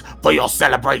feast for your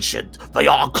celebration, for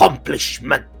your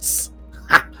accomplishments.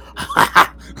 I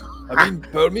mean,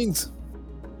 by all means.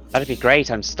 That'd be great.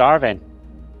 I'm starving.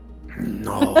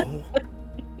 No.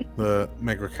 The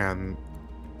Megrakan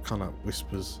kind of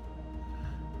whispers,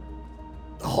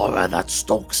 The horror that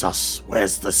stalks us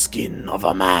wears the skin of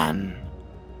a man.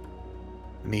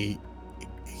 and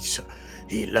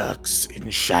He lurks in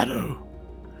shadow.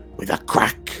 With a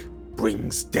crack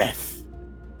brings death.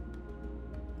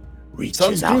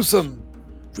 Sounds gruesome.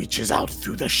 Reaches out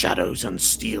through the shadows and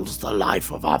steals the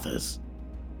life of others.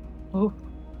 Oh.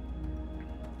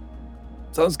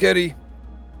 Sounds scary.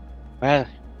 Well,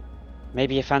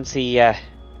 maybe you fancy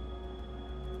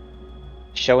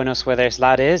showing us where this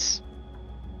lad is?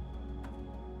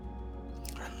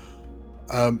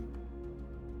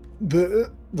 the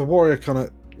warrior kind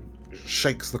of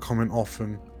shakes the comment off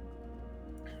and...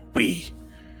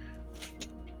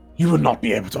 You will not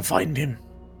be able to find him.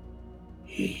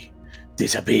 He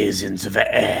disappears into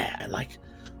the air like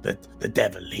the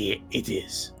devil it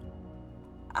is.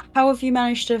 How have you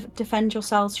managed to defend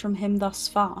yourselves from him thus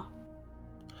far?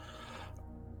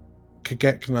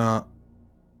 Kagekna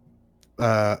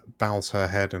bows her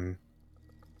head and...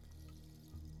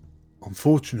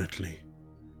 Unfortunately,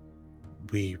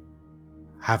 we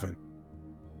haven't.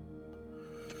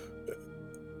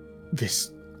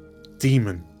 This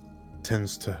demon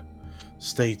tends to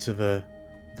stay to the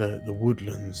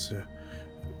woodlands.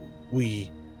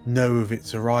 We know of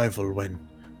its arrival when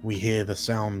we hear the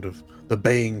sound of the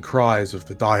baying cries of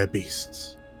the dire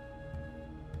beasts.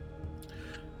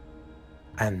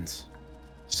 And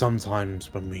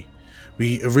sometimes when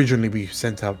we originally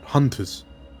sent out hunters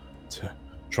to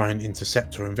try and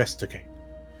intercept or investigate.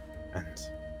 and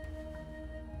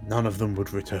none of them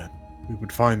would return. We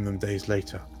would find them days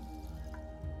later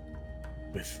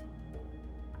with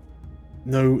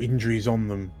no injuries on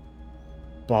them,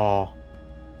 bar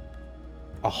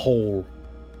a hole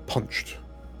punched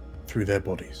through their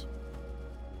bodies.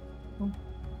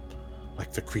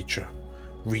 Like the creature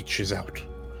reaches out.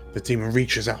 The demon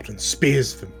reaches out and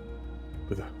spears them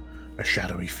with a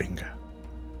shadowy finger.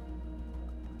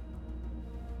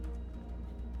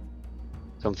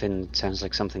 Something sounds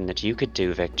like something that you could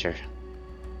do, Victor.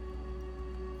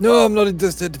 No, I'm not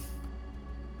interested.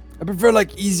 I prefer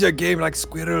like easier game like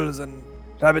squirrels and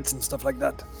rabbits and stuff like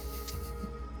that.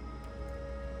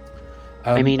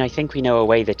 I mean, I think we know a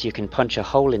way that you can punch a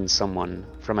hole in someone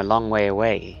from a long way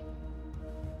away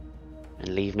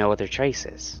and leave no other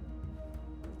traces.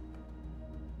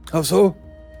 How so?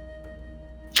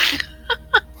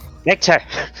 Victor!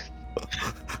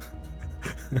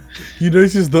 You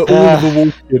notice that all of the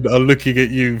Wolfkin are looking at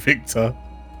you, Victor.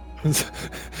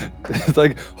 It's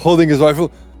like holding his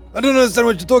rifle. I don't understand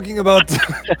what you're talking about.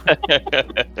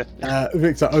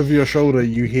 Victor, over your shoulder,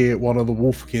 you hear one of the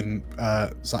Wolfkin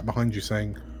sat behind you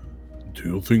saying, "Do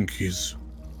you think he's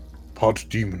part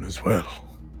demon as well?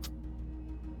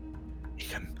 He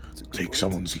can take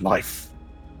someone's life."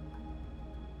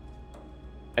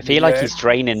 I feel like he's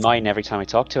draining mine every time I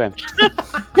talk to him.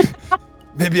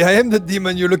 Maybe I am the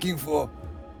demon you're looking for.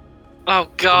 Oh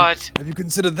God! Have you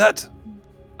considered that?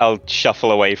 I'll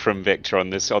shuffle away from Victor on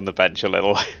the bench a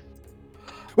little.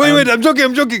 Wait, I'm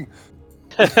joking.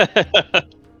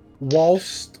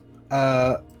 Whilst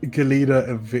Galida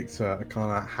and Victor are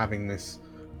kind of having this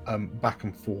back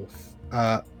and forth,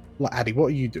 like Addie, what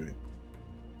are you doing?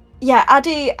 Yeah,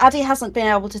 Addie hasn't been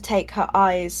able to take her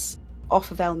eyes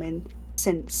off of Elmin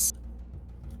since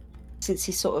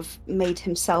he sort of made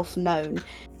himself known,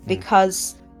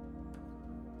 because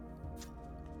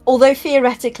although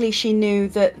theoretically she knew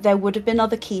that there would have been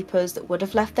other keepers that would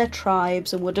have left their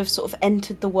tribes and would have sort of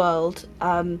entered the world,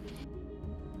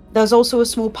 there's also a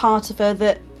small part of her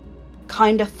that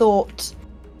kind of thought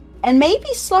and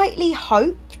maybe slightly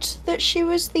hoped that she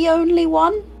was the only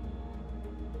one.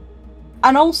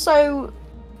 And also,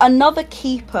 another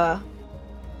keeper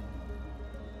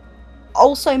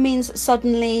also means that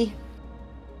suddenly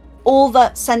all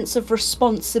that sense of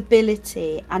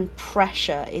responsibility and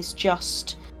pressure is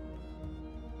just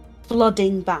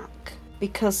flooding back,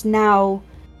 because now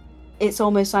it's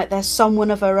almost like there's someone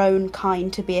of her own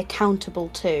kind to be accountable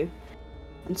to,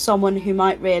 and someone who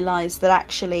might realise that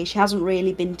actually she hasn't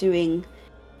really been doing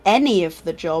any of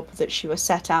the job that she was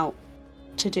set out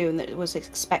to do and that was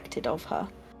expected of her.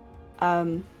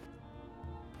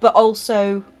 But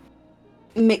also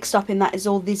mixed up in that is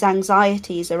all these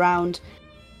anxieties around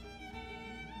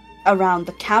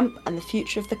the camp and the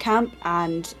future of the camp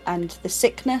and the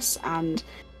sickness and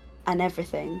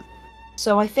everything.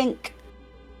 So I think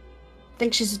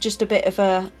she's just a bit of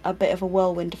a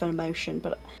whirlwind of an emotion.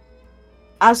 But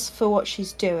as for what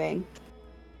she's doing,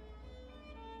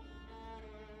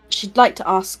 she'd like to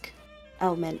ask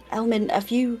Elmin. Elmin,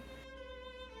 have you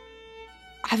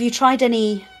tried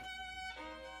any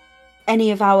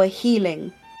of our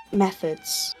healing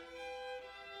methods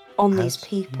on these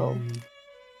people?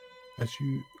 As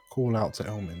you call out to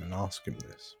Elmin and ask him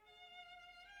this,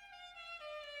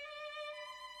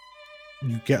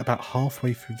 you get about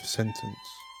halfway through the sentence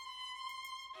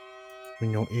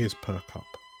when your ears perk up.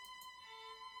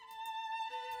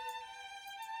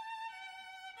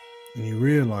 And you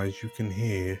realise you can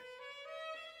hear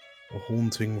a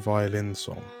haunting violin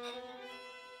song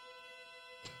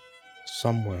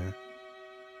somewhere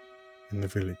in the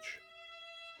village.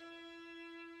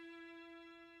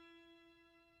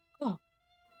 Oh.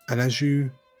 And as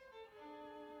you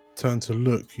turn to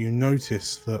look, you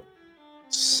notice that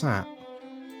sat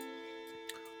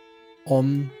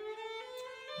on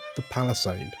the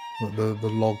palisade, the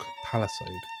log palisade,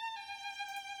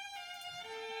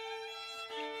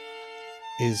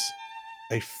 is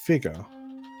a figure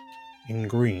in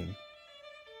green,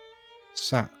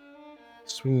 sat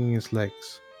swinging his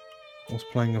legs whilst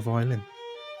playing a violin.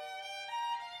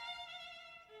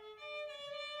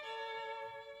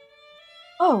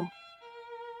 Oh.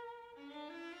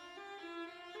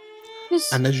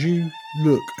 And as you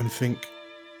look and think,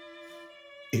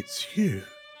 it's you,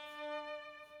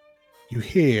 you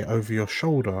hear over your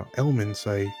shoulder Elmin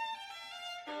say,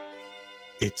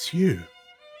 it's you.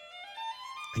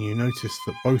 And you notice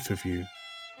that both of you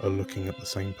are looking at the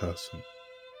same person.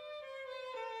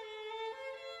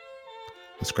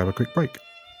 Let's grab a quick break.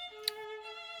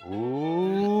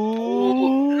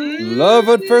 Love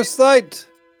at first sight.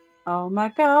 Oh my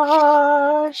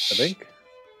gosh. I think.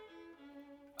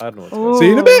 I don't know what's going on. See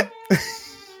you in a bit.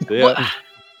 Yeah.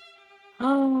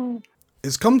 Oh.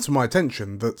 It's come to my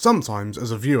attention that sometimes,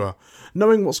 as a viewer,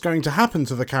 knowing what's going to happen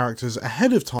to the characters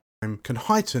ahead of time can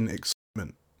heighten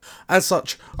excitement. As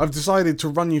such, I've decided to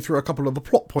run you through a couple of the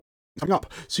plot points coming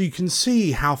up so you can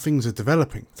see how things are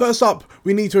developing. First up,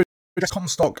 we need to address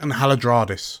Comstock and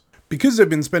Haladradis. Because they've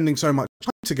been spending so much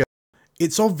time together,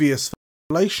 it's obvious that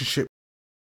the relationship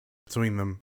between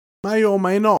them may or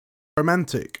may not be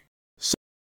romantic. Some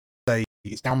say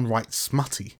it's downright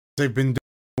smutty. They've been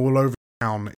doing all over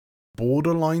town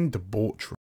borderline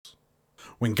debauchery.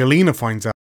 When Galena finds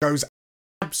out, it goes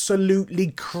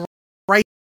absolutely crazy.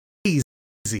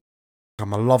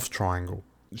 Become a love triangle.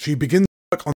 She begins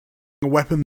work on a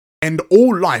weapon to end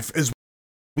all life as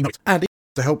we know it, and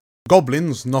to help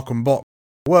goblins knock and box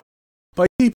work by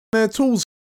keeping their tools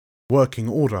in working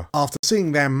order. After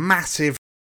seeing their massive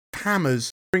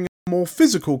hammers bring a more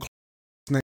physical class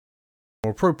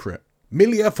more appropriate,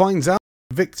 Milia finds out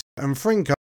Victor and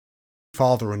Franca,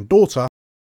 father and daughter.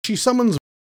 She summons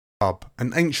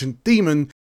an ancient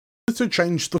demon to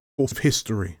change the course of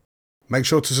history. Make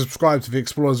sure to subscribe to the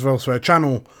Explorers of Elsewhere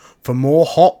channel for more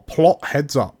hot plot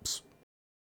heads-ups.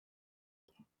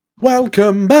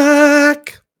 Welcome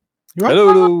back! You right?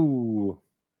 Hello.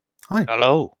 Hi.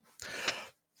 Hello.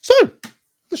 So,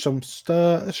 let's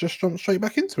just jump straight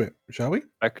back into it, shall we?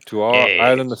 Back to our Yeah.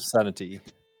 island of sanity.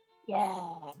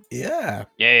 Yeah.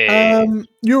 Yeah.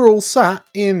 You're all sat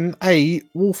in a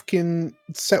Wolfkin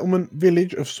settlement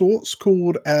village of sorts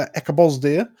called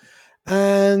Ekabosdir,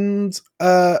 and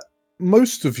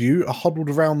most of you are huddled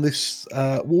around this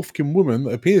Wolfkin woman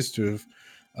that appears to have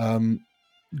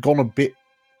gone a bit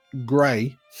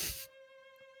grey.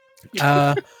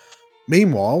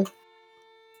 Meanwhile,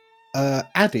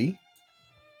 Addie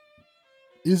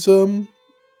is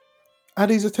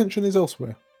Addie's attention is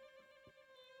elsewhere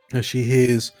as she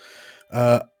hears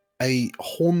a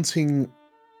haunting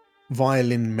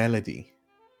violin melody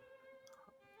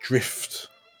drift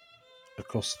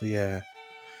across the air,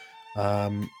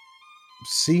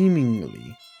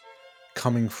 seemingly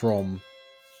coming from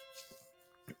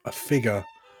a figure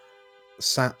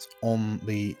sat on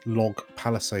the log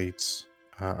palisades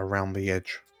around the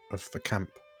edge of the camp.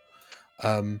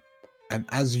 And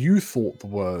as you thought the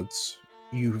words,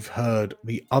 you've heard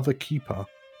the other keeper,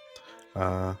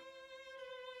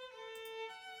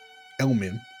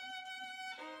 Elmin,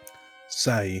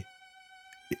 say,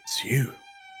 "It's you."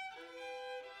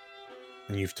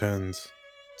 And you've turned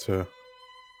to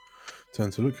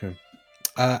look at him.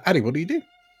 Addie, what do you do?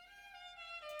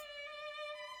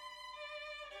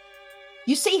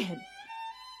 You see him.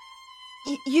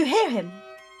 You hear him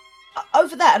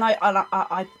over there, and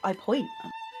I point.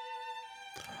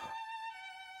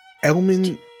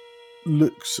 Elmin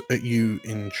looks at you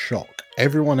in shock.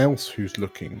 Everyone else who's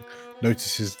looking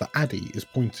notices that Addie is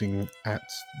pointing at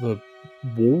the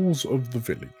walls of the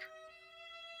village.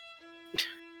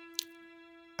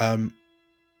 And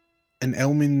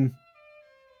Elmin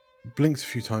blinks a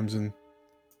few times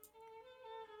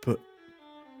but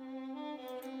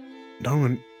no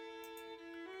one.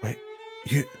 Wait,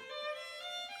 you?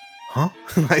 Huh?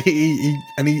 he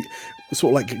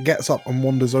sort of like gets up and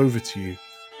wanders over to you.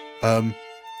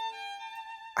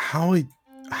 How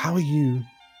are you?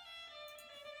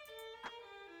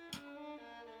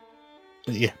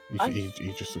 Yeah,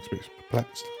 he just looks a bit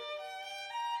perplexed.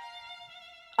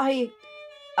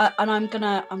 And I'm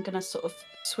gonna sort of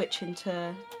switch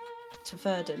into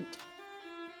Verdant.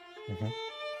 Mm-hmm.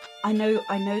 I know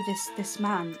this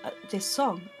man, this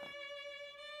song.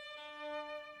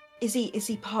 Is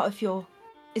he part of your?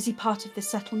 Is he part of this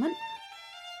settlement?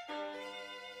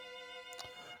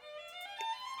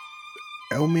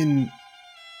 Elmin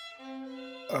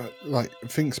like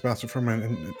thinks about it for a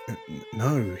minute. And,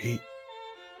 no, he.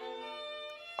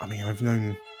 I mean, I've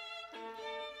known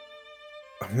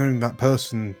that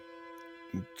person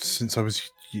since I was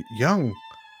young.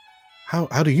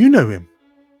 How do you know him?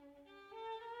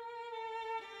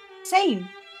 Same.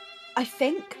 I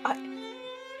think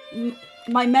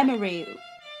my memory's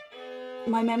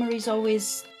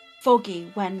always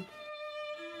foggy when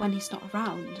he's not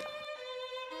around.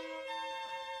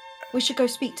 We should go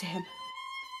speak to him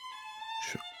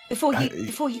before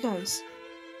he goes.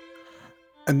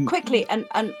 And Quickly, and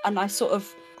I sort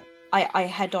of I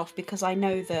head off because I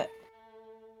know that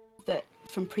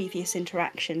from previous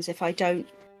interactions, if I don't,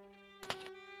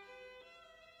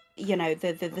 you know,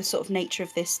 the sort of nature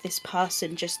of this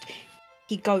person, just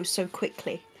he goes so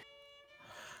quickly.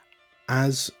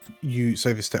 as you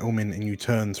say this to Elmin and you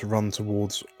turn to run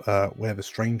towards where the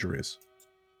stranger is,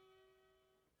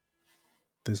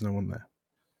 there's no one there.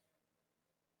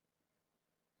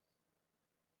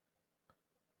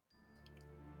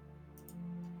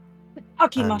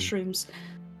 Fucking mushrooms.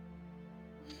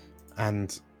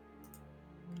 And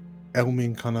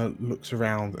Elmin kind of looks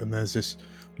around, and there's this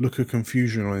look of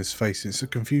confusion on his face. It's a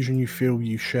confusion you feel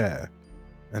you share.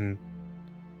 And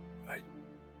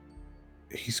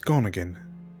he's gone again,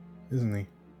 isn't he?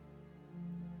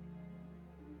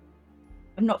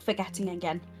 I'm not forgetting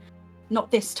again.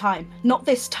 Not this time. Not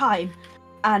this time.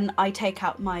 And I take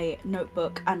out my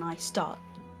notebook and I start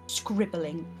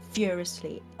scribbling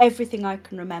furiously. Everything I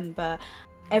can remember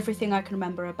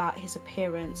about his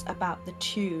appearance, about the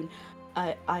tune.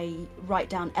 I write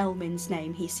down Elmin's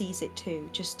name. He sees it too.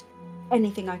 Just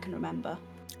anything I can remember.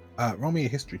 Roll me a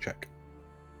history check.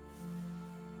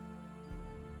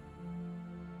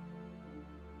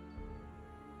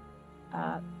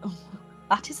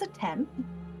 That is a 10.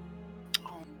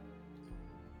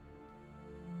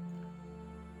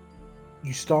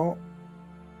 You start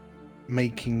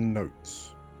making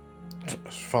notes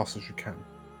as fast as you can.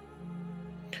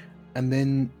 And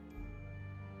then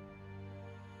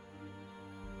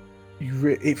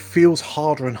it feels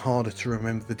harder and harder to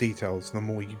remember the details the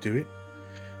more you do it.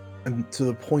 And to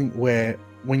the point where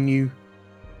when you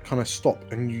kind of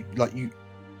stop and you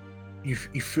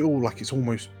feel like it's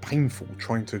almost painful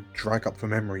trying to drag up the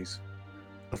memories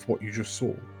of what you just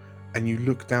saw. And you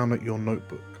look down at your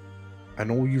notebook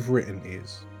and all you've written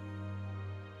is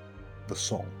the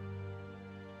song.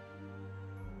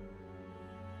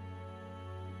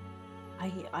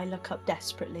 I look up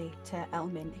desperately to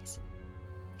Elmin.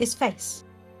 His face.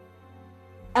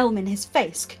 Elmin, his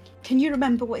face. Can you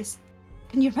remember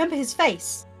Can you remember his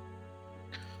face?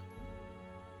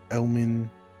 Elmin,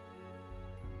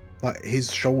 like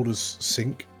his shoulders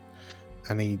sink,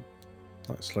 and he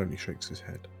like slowly shakes his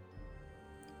head.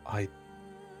 I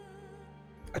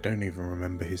don't even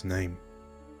remember his name.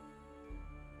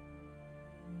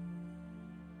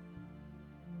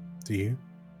 Do you?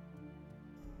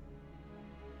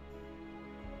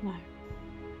 No.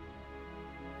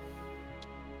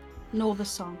 Nor the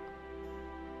song.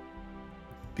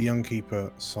 The young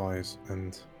keeper sighs,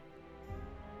 and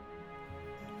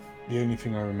the only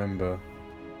thing I remember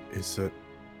is that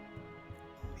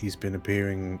he's been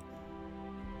appearing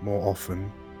more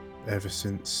often ever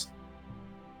since.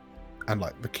 And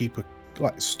like the keeper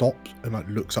like stops and like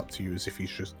looks up to you as if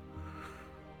he's just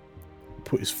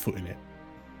put his foot in it.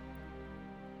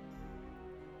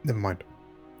 Never mind,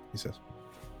 he says.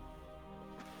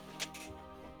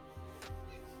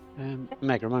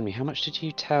 Meg, remind me, how much did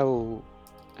you tell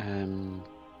Galena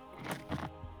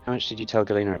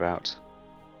about this?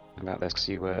 Because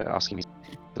you were asking me to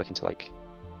look into like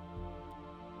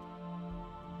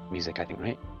music, I think,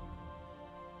 right?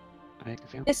 I don't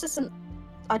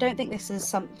think this is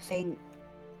something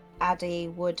Addy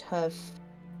would have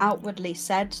outwardly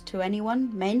said to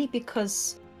anyone, mainly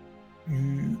because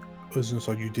As an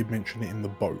aside, you did mention it in the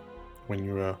boat when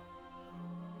you were.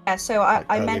 Yeah, so like,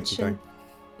 I earlier mentioned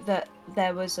today. that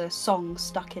there was a song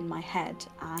stuck in my head,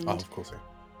 and Oh, of course,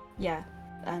 yeah,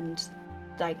 and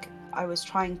like I was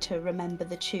trying to remember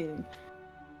the tune.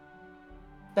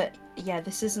 But yeah,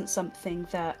 this isn't something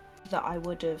that I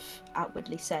would have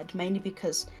outwardly said, mainly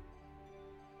because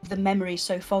the memory's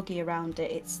so foggy around it.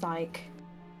 It's like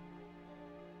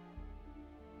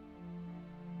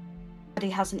Addie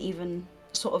hasn't even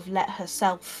sort of let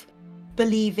herself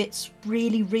believe it's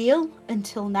really real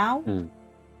until now.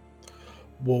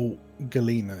 Well,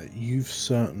 Galena, you've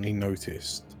certainly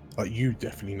noticed, like you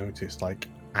definitely noticed, like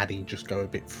Addie just go a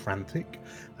bit frantic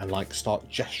and like start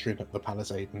gesturing at the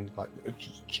palisade and like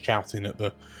shouting at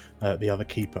the other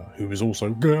keeper, who was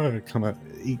also kind of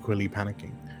equally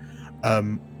panicking.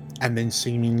 And then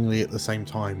seemingly at the same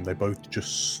time, they both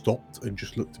just stopped and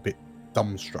just looked a bit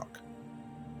dumbstruck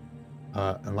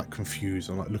and like confused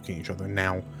and like looking at each other. And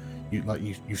now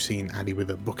you've seen Addie with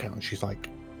a book out, and she's like,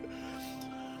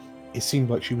 it seemed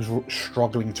like she was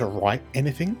struggling to write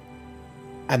anything,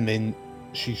 and then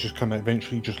she just kind of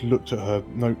eventually just looked at her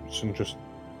notes and just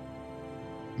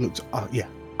looked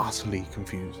utterly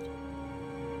confused.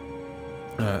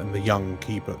 And the young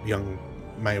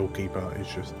male keeper is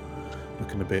just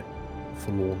looking a bit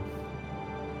forlorn.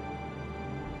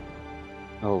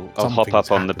 I'll hop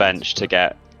up on the bench to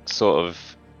get sort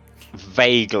of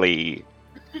vaguely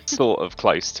sort of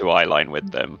close to eye line with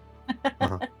them.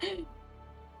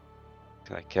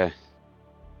 Like,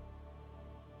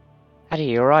 Eddie,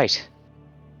 you alright?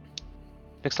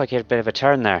 Looks like you had a bit of a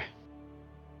turn there.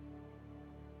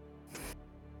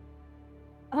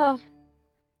 I'm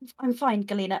fine,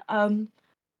 Galena. I'm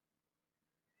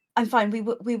fine.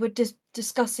 We were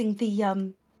discussing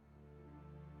the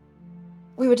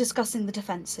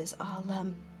defenses.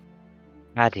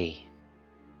 Addie.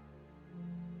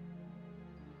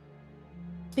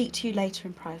 speak to you later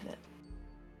in private.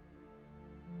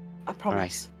 I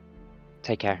promise.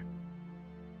 Take care.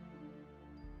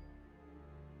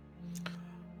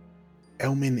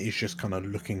 Elmin is just kind of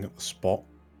looking at the spot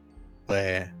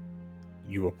where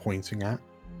you were pointing at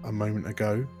a moment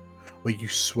ago, where you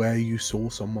swear you saw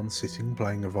someone sitting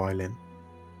playing a violin.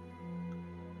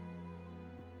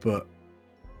 But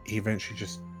he eventually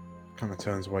just kind of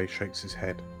turns away, shakes his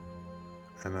head,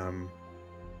 and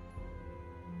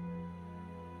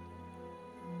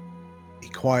he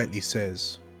quietly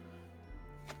says,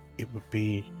 it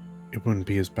wouldn't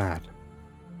be as bad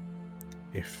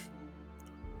if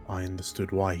I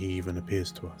understood why he even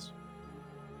appears to us.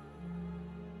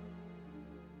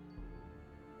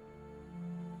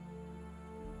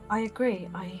 I agree.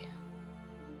 I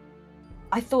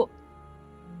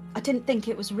didn't think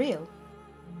it was real.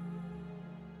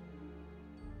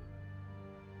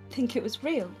 Think it was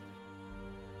real.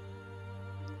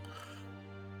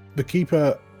 The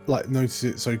keeper notices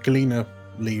it, so Galena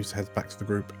leaves, heads back to the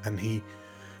group, and he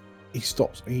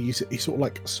stops. He's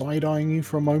sort of side-eyeing you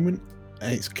for a moment,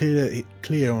 and it's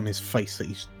clear on his face that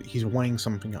he's weighing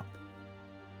something up.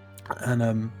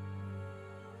 And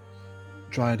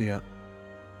Dryadia,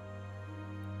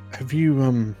 have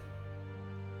you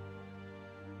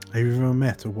ever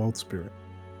met a wild spirit?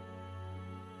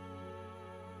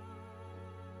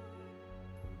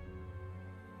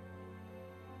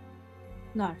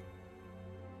 No.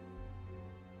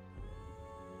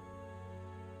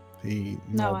 He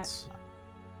No, nods.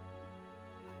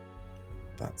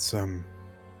 That's that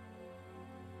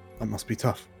must be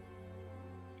tough.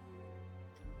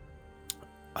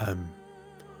 I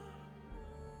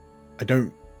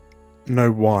don't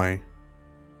know why,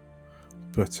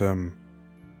 but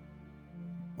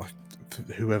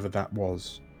whoever that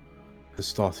was has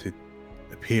started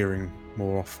appearing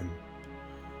more often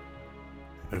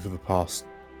over the past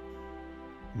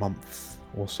month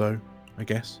or so, I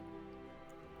guess.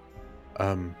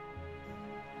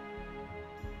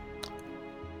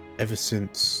 Ever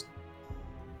since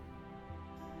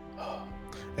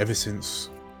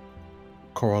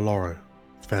Coraloro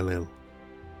fell ill.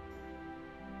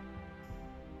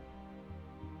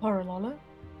 Porololo?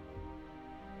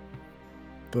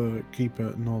 The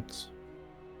keeper nods.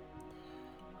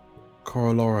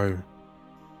 Coraloro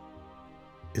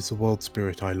is the world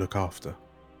spirit I look after.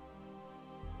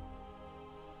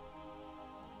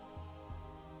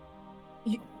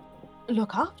 You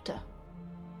look after?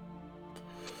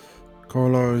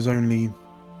 Coraloro is only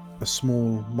a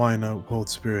small, minor world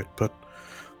spirit, but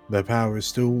their power is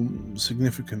still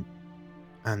significant.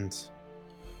 And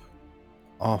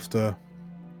after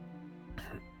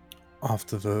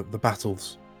the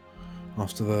battles,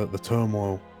 after the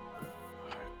turmoil,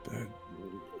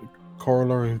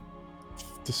 Coraloro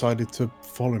decided to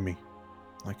follow me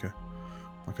like a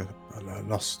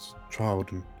lost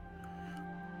child, and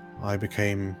I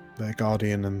became their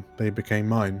guardian and they became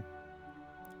mine.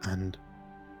 And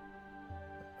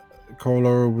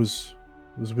Coraloro was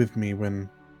with me when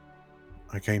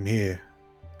I came here.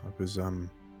 I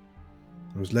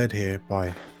was led here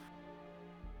by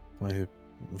a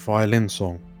violin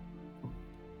song.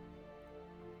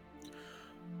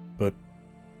 But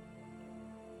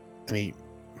and he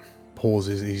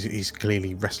pauses, he's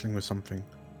clearly wrestling with something.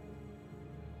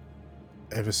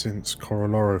 Ever since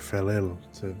Coraloro fell ill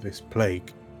to this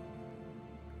plague,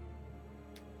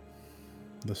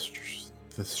 the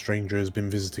stranger has been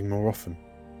visiting more often.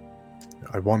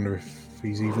 I wonder if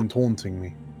he's even taunting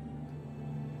me.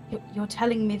 You're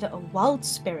telling me that a wild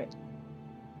spirit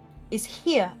is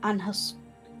here and has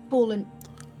fallen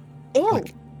ill?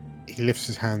 He lifts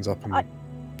his hands up and I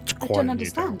quietly don't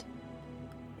understand.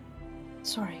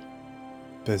 Sorry.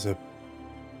 There's a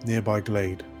nearby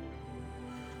glade.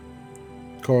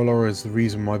 Coraloro is the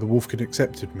reason why the Wolfkin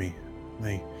accepted me.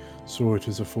 They saw it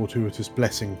as a fortuitous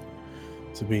blessing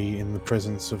to be in the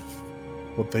presence of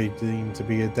what they deem to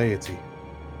be a deity.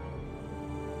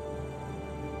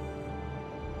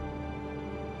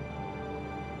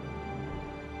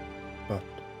 But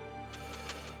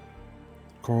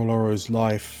Coraloro's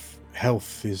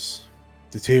health is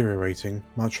deteriorating,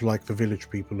 much like the village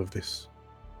people of this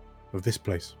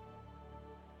place.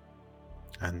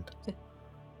 And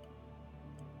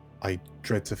I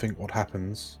dread to think what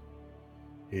happens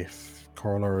if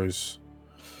Coraloro's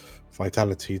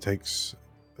vitality takes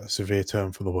a severe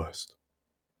turn for the worst.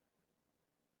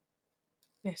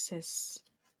 This is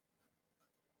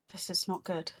not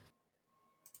good.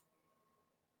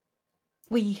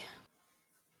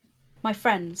 My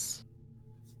friends,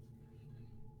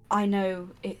 I know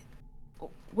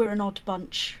we're an odd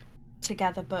bunch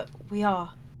together, but we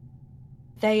are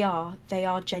They are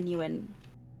genuine.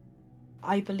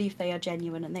 I believe they are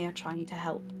genuine and they are trying to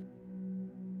help.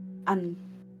 And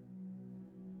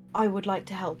I would like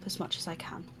to help as much as I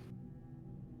can.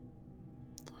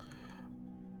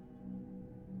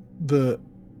 The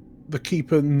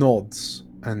keeper nods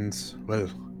and, well,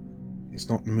 it's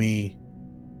not me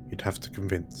you'd have to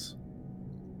convince.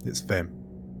 It's them,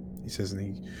 he says, and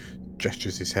he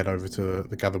gestures his head over to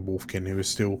the gathered wolfkin who is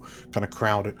still kind of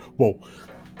crowded. Well,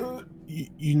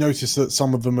 you notice that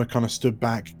some of them are kind of stood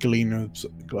back, Galena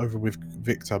over with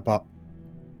Victor, but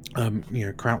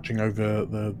crouching over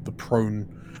the prone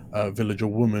villager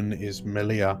woman is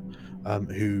Melia,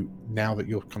 who, now that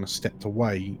you're kind of stepped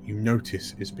away, you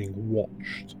notice is being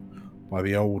watched by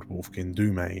the old wolfkin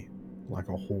Dume like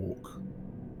a hawk.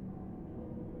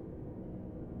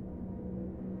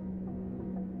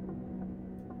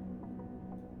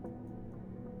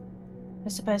 I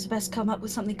suppose I best come up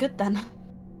with something good then.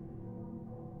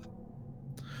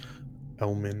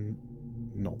 Elmin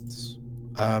nods.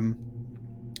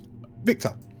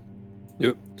 Victor.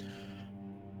 Yep.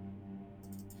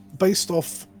 Based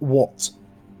off what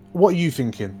are you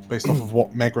thinking? Based off of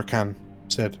what Megrakan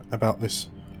said about this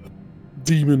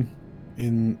demon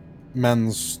in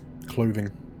man's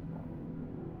clothing.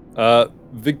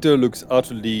 Victor looks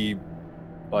utterly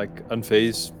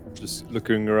unfazed, just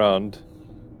looking around.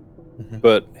 Mm-hmm.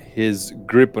 But his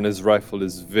grip on his rifle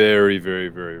is very, very,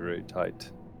 very, very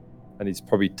tight. And he's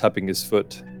probably tapping his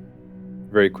foot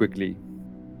very quickly.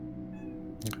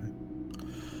 Okay.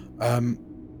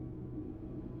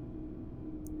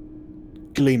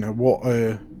 Galena, what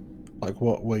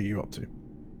were you up to?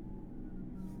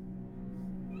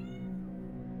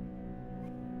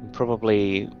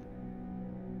 Probably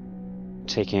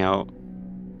taking out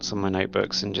some of my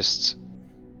notebooks and just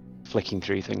flicking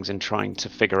through things and trying to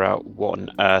figure out what on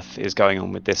earth is going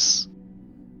on with this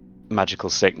magical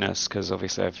sickness, because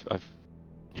obviously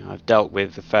I've dealt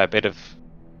with a fair bit of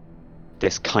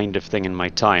this kind of thing in my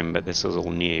time, but this was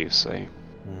all new. So,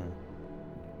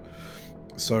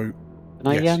 so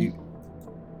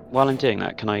while I'm doing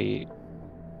that, can I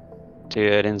do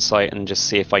an insight and just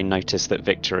see if I notice that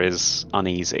Victor is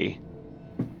uneasy?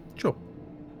 Sure.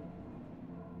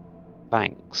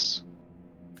 Thanks.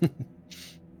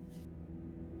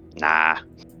 Nah.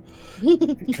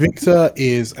 Victor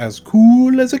is as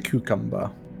cool as a cucumber.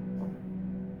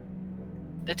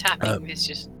 The tapping is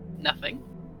just nothing.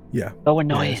 Yeah. So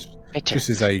annoying. Yeah, Victor, just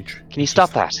his age. can you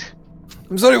stop that?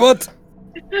 I'm sorry, what?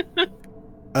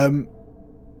 And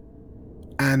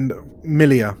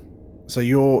Milia, so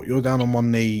you're down on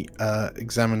one knee,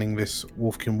 examining this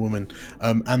wolfkin woman,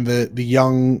 and the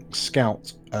young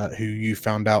scout who you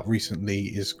found out recently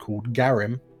is called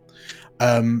Garim.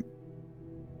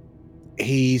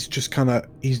 He's just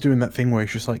he's doing that thing where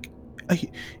he's just like, are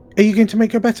you going to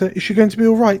make her better? Is she going to be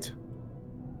all right?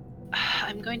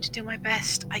 I'm going to do my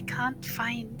best. I can't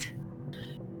find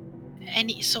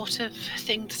any sort of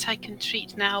thing that I can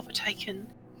treat now, but I can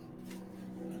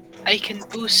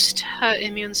boost her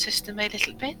immune system a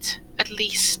little bit, at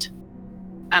least.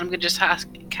 And I'm going to just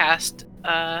cast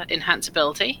Enhance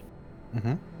Ability.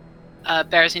 Mm-hmm.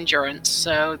 Bears Endurance,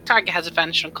 so target has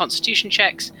advantage on Constitution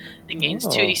checks and gains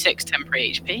 2d6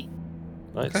 temporary HP.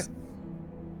 Nice. Okay.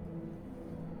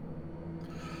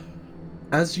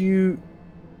 As you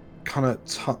kind of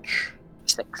touch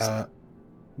 6.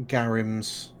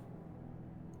 Garim's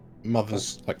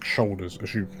mother's shoulders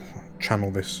as you channel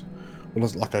this, well,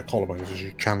 it's like her collarbones as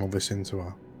you channel this into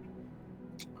her.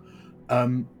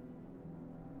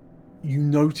 You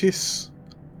notice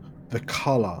the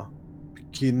colour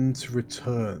begin to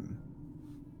return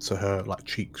to her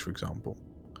cheeks, for example,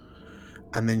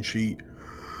 and then she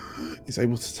is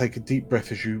able to take a deep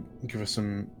breath as you give her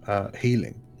some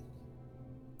healing.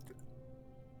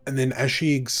 And then as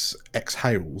she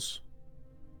exhales,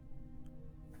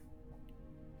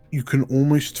 you can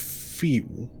almost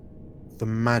feel the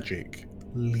magic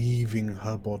leaving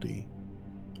her body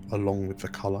along with the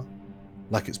colour,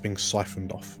 like it's being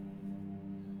siphoned off.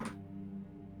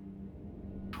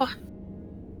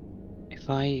 If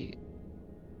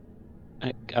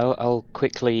I'll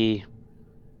quickly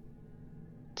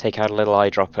take out a little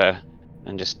eyedropper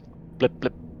and just blip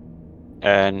blip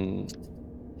and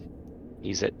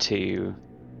use it to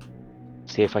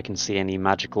see if I can see any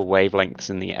magical wavelengths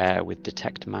in the air with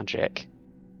detect magic.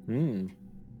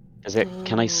 Does it?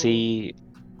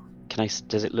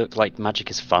 Does it look like magic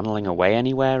is funneling away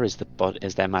anywhere? Is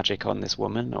there magic on this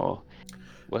woman, or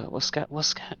what's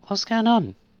going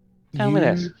on? Tell me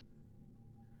this.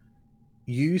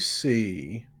 You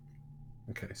see.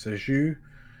 Okay, so as you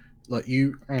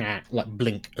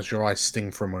blink as your eyes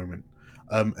sting for a moment,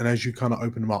 And as you kind of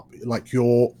open them up, like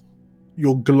your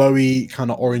glowy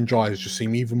kind of orange eyes just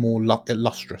seem even more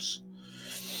lustrous.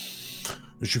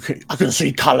 As I can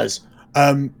see colours.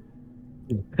 And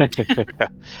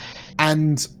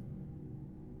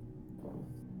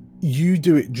you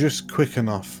do it just quick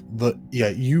enough that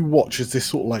you watch as this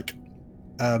sort of like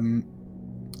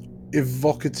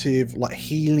evocative, like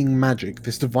healing magic,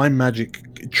 this divine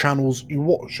magic channels. You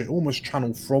watch it almost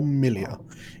channel from Milia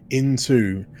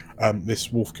into this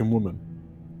Wolfkin woman,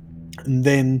 and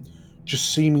then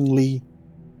just seemingly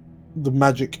the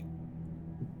magic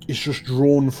is just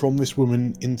drawn from this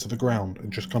woman into the ground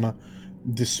and just kind of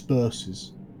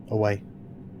disperses away.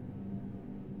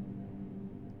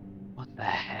 What the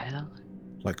hell?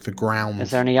 Like the ground.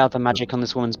 Is there any other magic on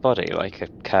this woman's body, like a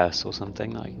curse or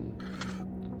something? Like,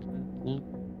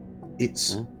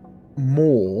 it's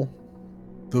more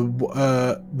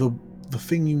the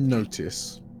thing you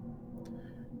notice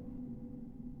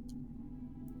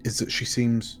is that she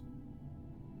seems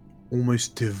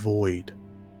almost devoid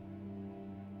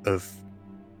of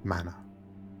mana.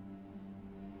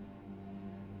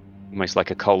 Almost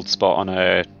like a cold spot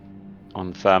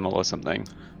on thermal or something.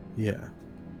 Yeah.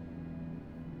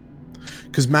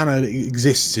 Because mana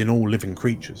exists in all living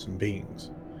creatures and beings.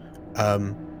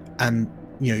 And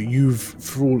you've,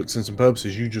 for all intents and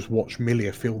purposes, you just watch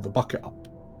Milia fill the bucket up.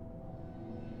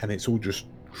 And it's all just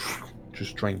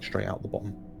drained straight out the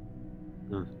bottom.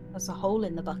 There's a hole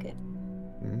in the bucket.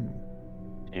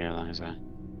 Yeah, there's a...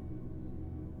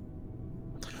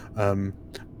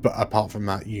 But apart from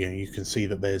that, you can see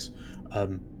that there's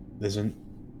an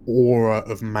aura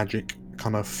of magic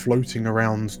kind of floating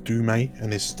around Dume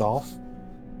and his staff.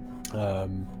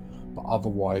 But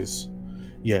otherwise,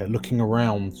 looking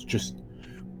around, just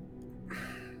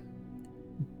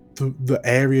the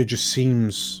area just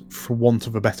seems, for want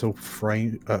of a better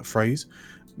phrase,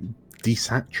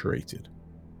 desaturated.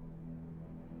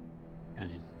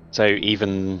 Okay. So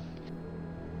even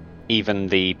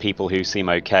the people who seem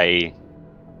okay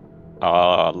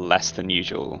are less than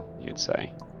usual, you'd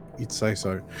say? You'd say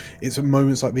so. It's at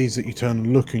moments like these that you turn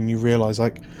and look and you realise,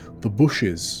 like, the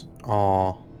bushes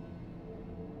are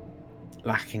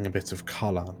lacking a bit of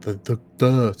colour. The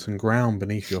dirt and ground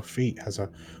beneath your feet has a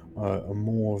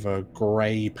more of a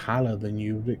grey pallor than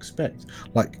you would expect.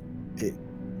 Like,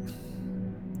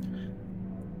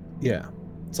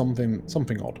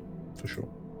 something odd, for sure.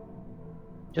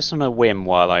 Just on a whim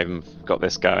while I've got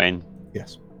this going.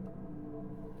 Yes.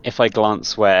 If I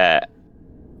glance where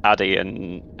Addy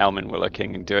and Elmin were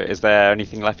looking and do it, is there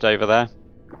anything left over there?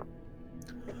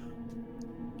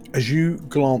 As you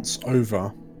glance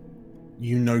over,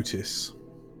 you notice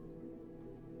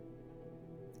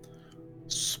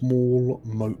small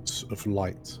motes of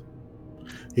light.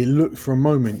 It looked for a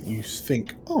moment, you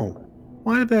think, oh,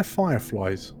 why are there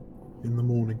fireflies in the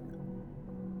morning?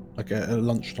 Like at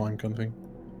lunchtime kind of thing.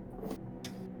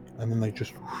 And then they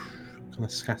just kind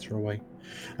of scatter away.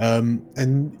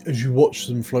 And as you watch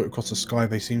them float across the sky,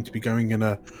 they seem to be going in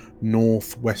a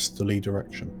northwesterly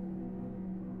direction.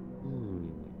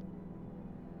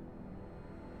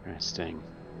 Interesting.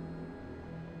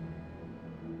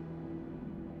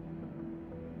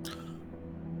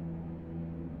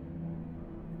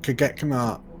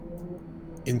 Kagekna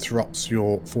interrupts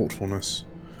your thoughtfulness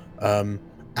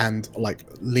and like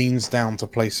leans down to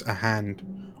place a hand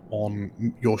on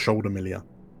your shoulder, Milia.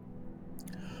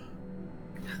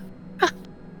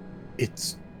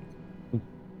 It's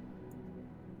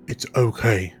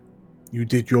okay. You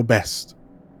did your best.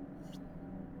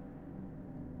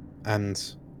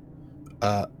 And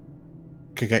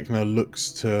Kagekna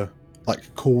looks to,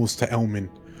 like, calls to Elmin,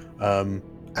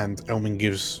 and Elmin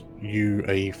gives you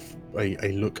a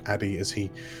look, Addy, as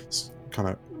he kind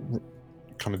of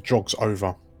jogs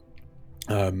over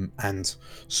and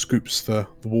scoops the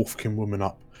Wolfkin woman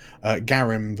up.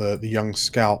 Garim, the young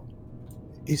scout,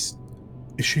 is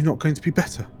she not going to be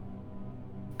better?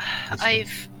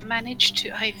 I've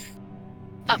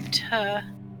upped her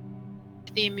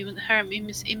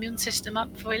immune system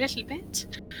up for a little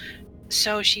bit,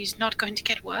 so she's not going to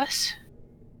get worse,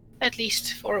 at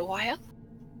least for a while.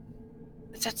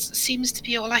 That seems to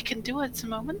be all I can do at the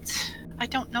moment. I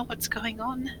don't know what's going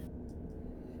on.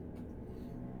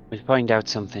 We'll find out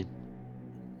something.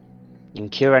 You can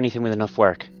cure anything with enough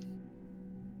work.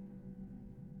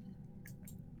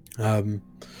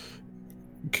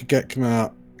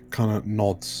 Kagekna kind of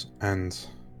nods and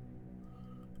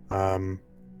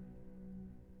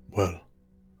well,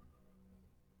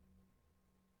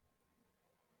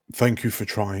 thank you for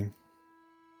trying.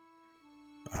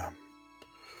 Of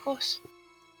course.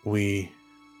 We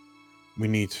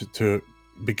need to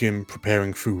begin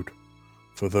preparing food.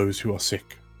 for those who are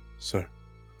sick. So,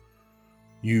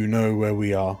 you know where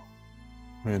we are,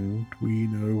 and we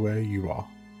know where you are.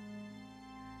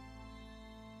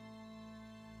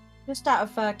 Just out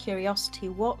of curiosity,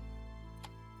 what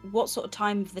sort of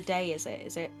time of the day is it?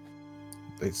 Is it?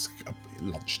 It's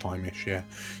lunchtime-ish, yeah.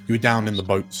 You were down in the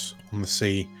boats on the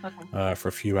sea for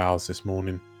a few hours this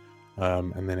morning,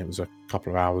 and then it was a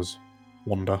couple of hours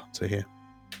wander to here.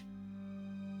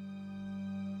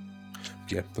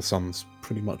 Yeah, the sun's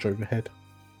pretty much overhead.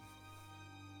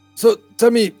 So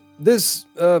tell me, this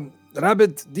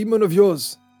rabbit demon of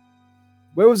yours,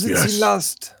 where was it seen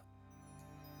last?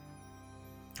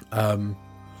 So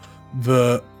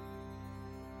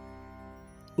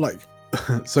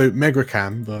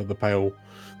Megrakan, the pale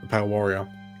warrior,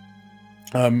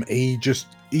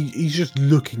 he's just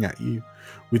looking at you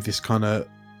with this kind of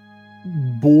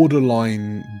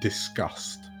borderline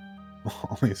disgust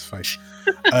on his face.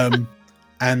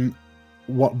 And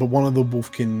but one of the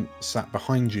wolfkin sat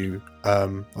behind you,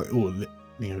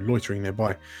 loitering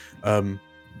nearby.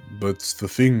 That's the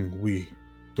thing, we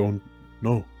don't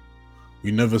know. We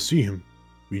never see him.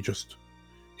 We just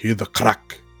hear the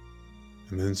crack,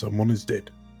 and then someone is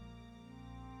dead.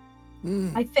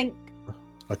 I think.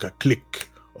 Like a click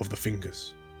of the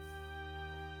fingers.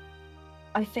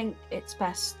 I think it's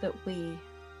best that we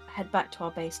head back to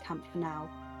our base camp for now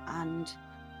and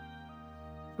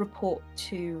report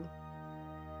to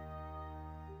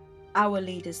our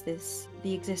leaders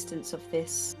the existence of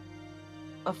this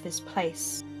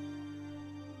place,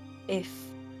 if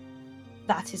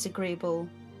that is agreeable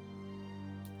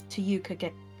to you,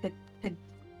 Kagekna.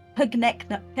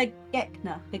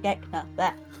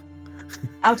 There.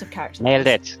 Out of character. Nailed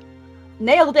it.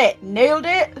 Nailed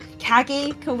it.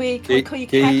 Kagi, can we call you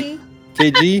Kagi?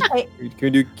 KG? Can we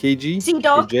do KG? Sea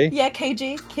Dog? KJ? Yeah,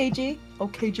 KG. Oh,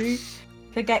 KG.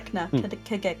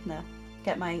 Kagekna.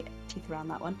 Get my teeth around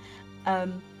that one.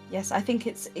 Yes, I think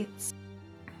it's a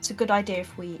good idea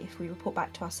if we report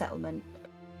back to our settlement,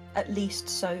 at least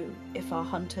so if our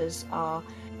hunters are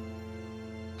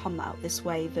come out this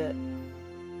way that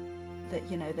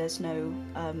there's no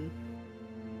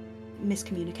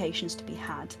miscommunications to be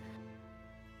had.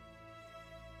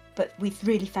 But we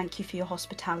really thank you for your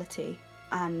hospitality,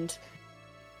 and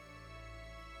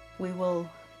we'll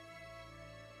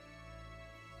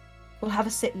have a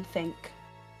sit and think,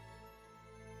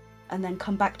 and then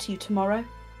come back to you tomorrow.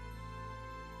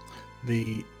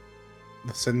 The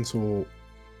centaur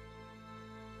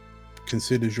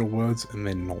considers your words and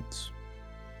then nods.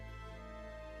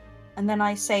 And then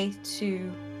I say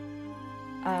to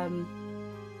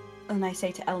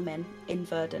Elmin in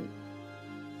Verdant,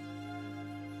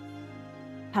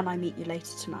 can I meet you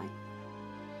later tonight?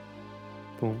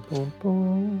 Boom, boom,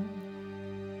 boom.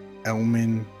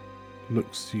 Elmin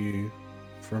looks to you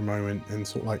for a moment, and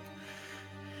sort of like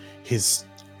his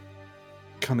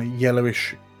kind of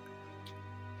yellowish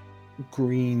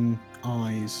green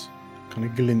eyes kind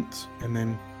of glint, and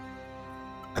then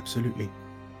absolutely,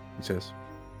 he says,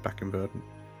 back in Verdant.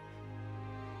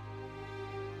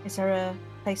 Is there a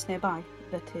place nearby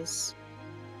that is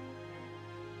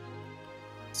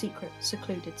secret,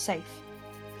 secluded, safe?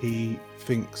 He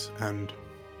thinks, and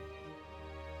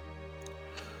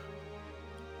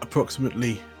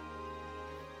approximately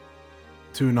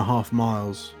 2.5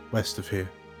 miles west of here,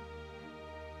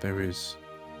 there are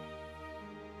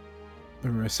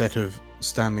a set of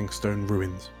standing stone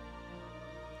ruins.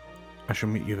 I shall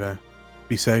meet you there.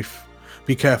 Be safe.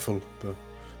 Be careful.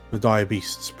 The dire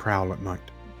beasts prowl at night.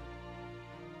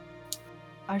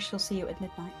 I shall see you at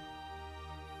midnight.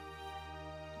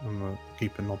 And the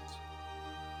keeper nods.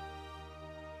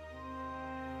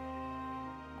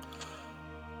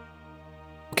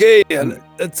 Okay,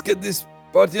 let's get this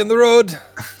party on the road.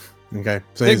 Okay.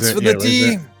 So Thanks for the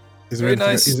tea. Very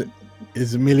nice.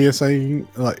 Is Amelia saying,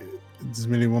 like, does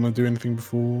Amelia want to do anything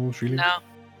before she leaves? No.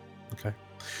 Okay.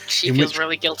 She feels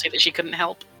really guilty that she couldn't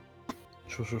help.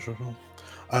 Sure.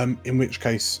 In which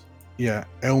case, yeah,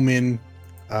 Elmin,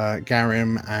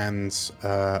 Garim, and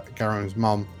Garim's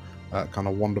mum kind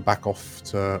of wander back off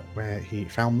to where he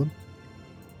found them.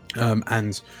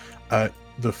 And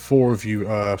the four of you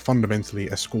are fundamentally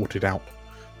escorted out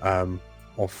of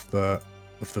the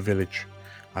village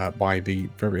by the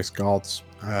various guards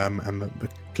and the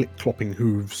click-clopping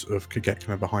hooves of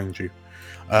Kagekna behind you.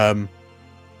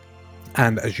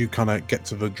 And as you kind of get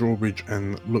to the drawbridge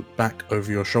and look back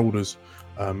over your shoulders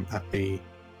at the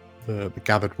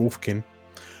gathered wolfkin,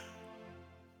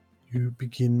 you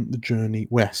begin the journey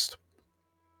west.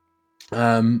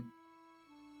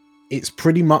 It's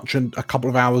pretty much a couple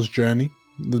of hours journey,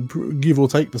 give or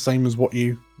take, the same as what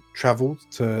you travelled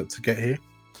to get here.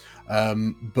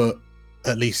 but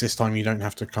at least this time you don't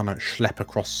have to kind of schlep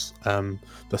across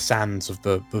the sands of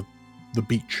the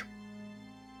beach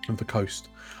of the coast.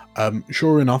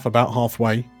 Sure enough, about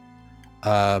halfway,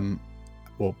 about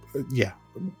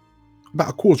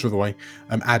a quarter of the way,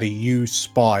 Addy, you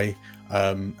spy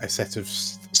a set of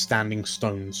standing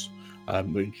stones,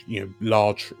 which,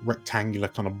 large rectangular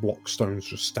kind of block stones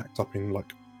just stacked up in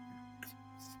like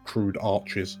crude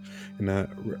arches in a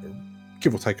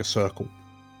give or take a circle.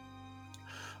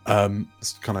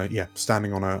 It's kind of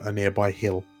standing on a nearby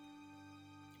hill.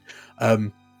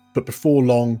 But before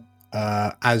long,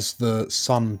 as the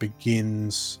sun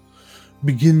begins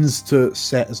to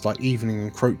set, as like evening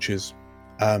encroaches,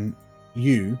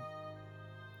 you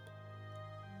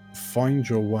find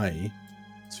your way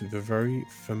to the very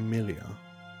familiar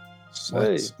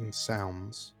sights and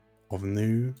sounds of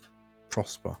New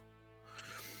Prosper.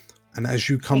 And as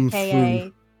you come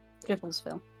AKA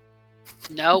Dribblesville.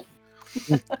 Nope.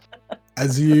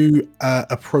 As you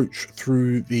approach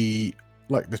through the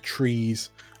trees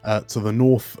to the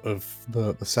north of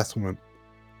the settlement,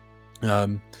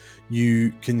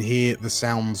 you can hear the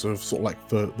sounds of sort of like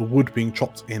the wood being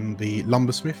chopped in the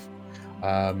lumbersmith,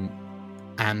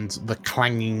 and the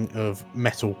clanging of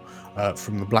metal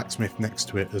from the blacksmith next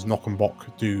to it as Knock and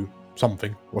Bock do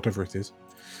something, whatever it is.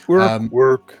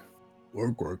 Work.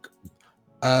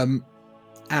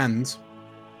 And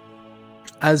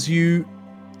as you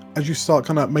start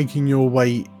kind of making your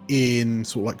way in,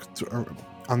 sort of like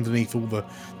underneath all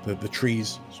the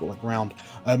trees, sort of like around,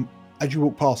 as you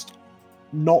walk past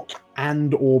Knock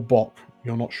and or Bock,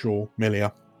 you're not sure,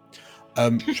 Milia,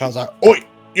 shouts out, "Oi,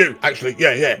 you! Actually,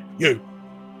 yeah, you!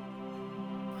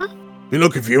 Huh? Been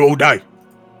looking for you all day."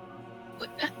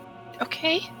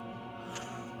 Okay.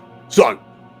 So,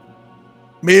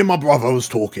 me and my brother was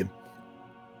talking,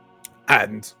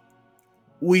 and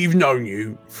we've known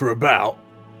you for about,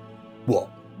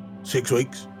 6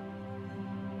 weeks?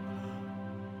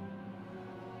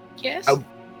 Yes.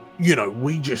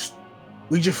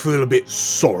 We just feel a bit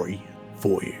sorry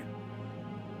for you.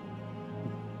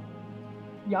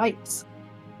 Yikes.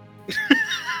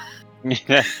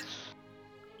 Yeah.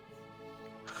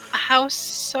 How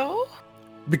so?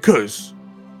 Because,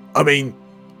 you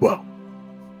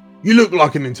look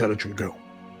like an intelligent girl.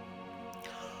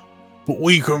 But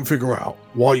we couldn't figure out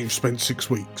why you've spent 6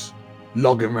 weeks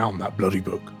lugging around that bloody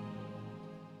book.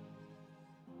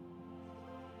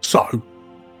 So,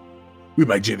 we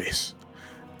made you this.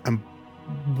 And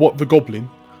what the goblin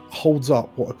holds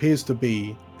up what appears to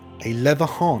be a leather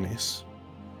harness,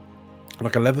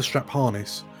 like a leather strap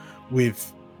harness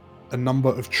with a number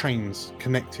of chains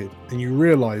connected, and you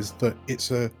realize that it's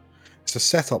a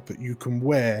setup that you can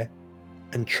wear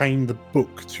and chain the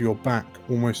book to your back,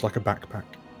 almost like a backpack.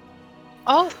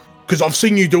 Oh. Because I've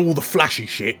seen you do all the flashy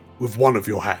shit with one of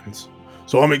your hands,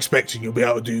 so I'm expecting you'll be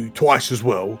able to do twice as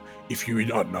well if you, I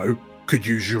don't know, could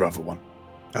use your other one.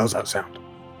 How's that sound?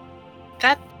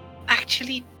 That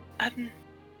actually,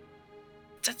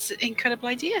 that's an incredible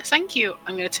idea. Thank you.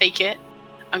 I'm going to take it.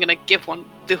 I'm going to give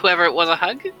whoever it was a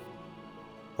hug.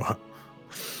 What?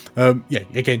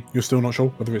 Again, you're still not sure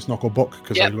whether it's Knock or Bock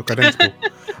because they look identical.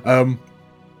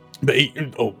 But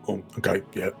okay,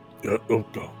 yeah,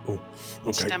 okay.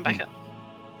 Stand back up.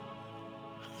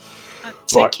 Right.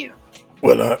 Thank you.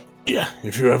 Well,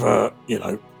 if you ever,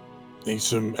 need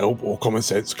some help or common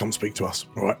sense, come speak to us.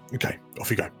 All right, okay,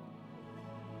 off you go.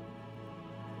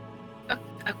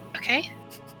 Okay.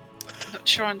 Not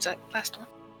sure on that last one.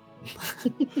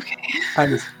 Okay.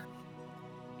 And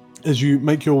as you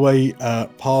make your way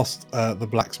past the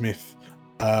blacksmith,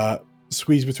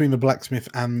 squeeze between the blacksmith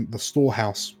and the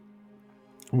storehouse,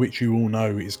 which you all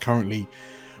know is currently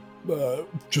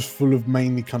just full of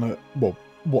mainly kind of,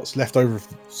 what's left over of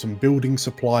some building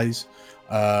supplies.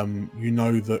 You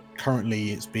know that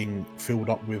currently it's being filled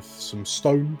up with some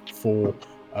stone for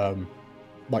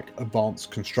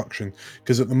advanced construction,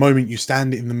 because at the moment you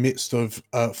stand in the midst of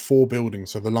 4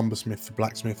 buildings, so the lumbersmith, the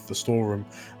blacksmith, the storeroom,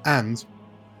 and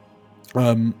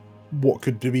what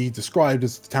could be described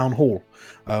as the town hall,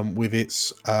 with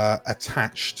its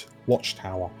attached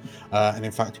watchtower. And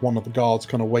in fact, one of the guards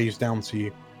kind of waves down to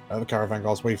you, the caravan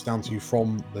guards waves down to you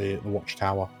from the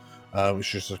watchtower,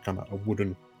 which is just a kind of a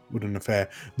wooden affair.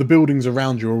 The buildings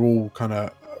around you are all kind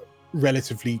of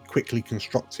relatively quickly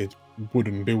constructed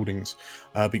wooden buildings,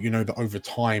 but you know that over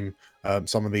time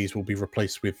some of these will be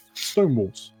replaced with stone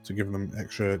walls to give them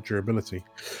extra durability.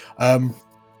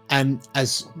 And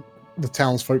as the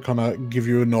townsfolk kind of give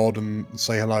you a nod and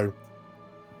say hello,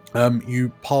 you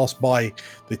pass by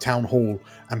the town hall,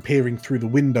 and peering through the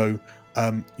window,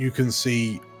 you can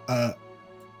see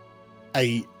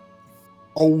a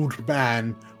old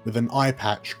man with an eye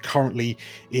patch, currently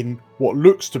in what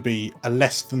looks to be a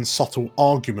less than subtle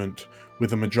argument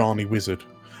with a Majani wizard,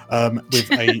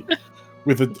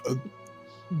 with a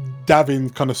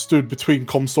Davin kind of stood between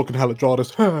Comstock and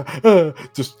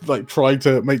Haladradis, just like trying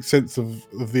to make sense of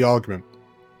the argument.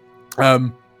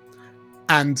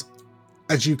 And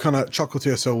as you kind of chuckle to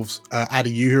yourselves,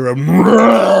 Addy, you hear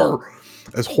a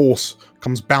as Horse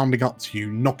comes bounding up to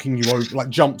you, knocking you over, like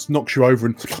jumps, knocks you over,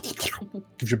 and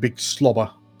gives you a big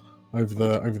slobber over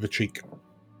the cheek.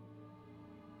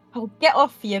 Oh, get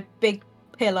off, you big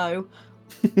pillow.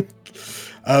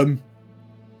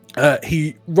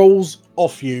 He rolls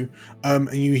off you,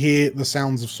 and you hear the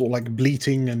sounds of sort of like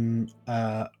bleating and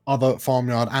other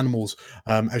farmyard animals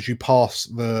as you pass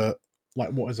the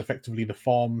what is effectively the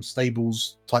farm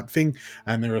stables type thing,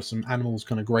 and there are some animals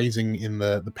kind of grazing in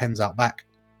the pens out back,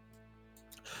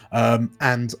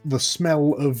 and the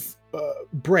smell of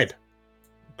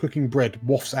cooking bread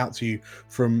wafts out to you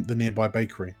from the nearby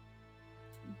bakery,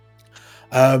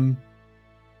 and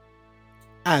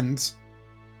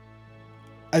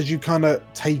as you kind of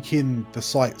take in the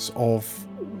sights of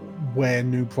where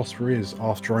New Prosper is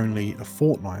after only a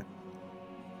fortnight,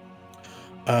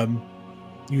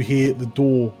 you hear the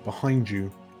door behind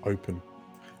you open,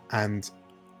 and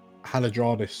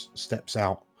Haladradis steps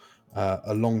out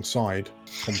alongside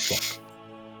Comstock.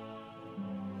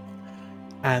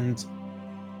 And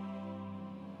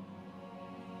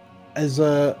as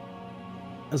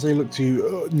they look to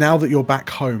you, now that you're back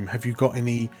home, have you got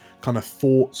any kind of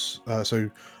thoughts?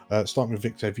 Starting with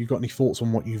Victor, have you got any thoughts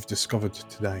on what you've discovered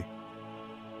today?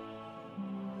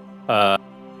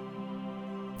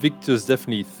 Victor's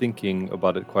definitely thinking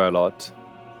about it quite a lot,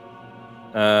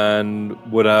 and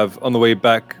would have, on the way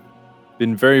back,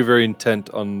 been very, very intent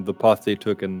on the path they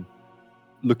took and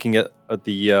looking at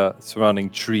the surrounding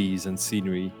trees and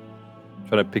scenery,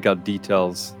 trying to pick out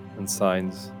details and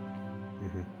signs.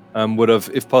 Mm-hmm. Would have,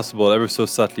 if possible, ever so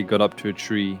subtly gone up to a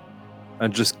tree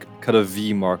and just cut a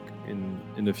V mark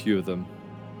in a few of them.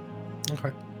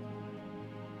 Okay.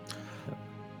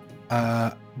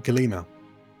 Galena,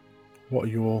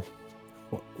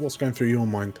 what's going through your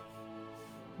mind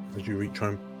as you reach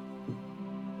home?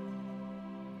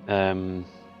 I'm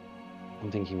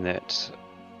thinking that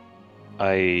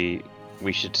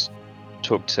we should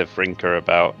talk to Frinker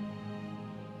about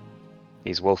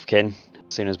these wolfkin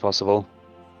as soon as possible,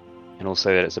 and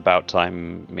also that it's about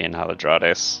time me and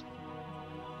Haladradis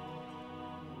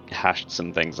hashed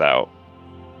some things out.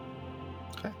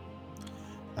 Okay.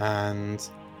 And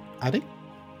Addy?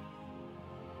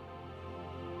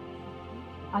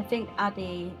 I think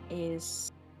Addy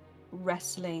is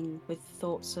wrestling with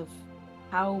thoughts of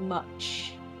how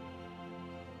much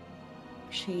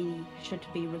she should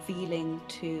be revealing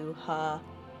to her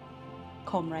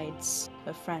comrades,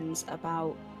 her friends,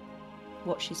 about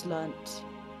what she's learnt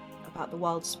about the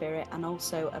wild spirit and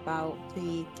also about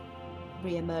the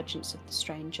re-emergence of the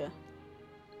stranger.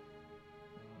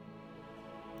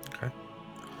 Okay.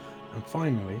 And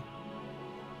finally,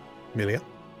 Milia.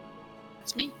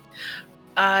 It's me.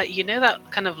 You know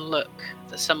that kind of look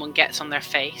that someone gets on their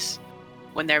face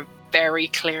when they're very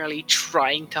clearly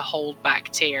trying to hold back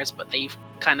tears, but they've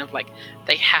kind of like,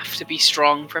 they have to be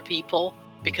strong for people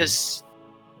because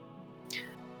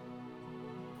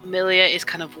Milia is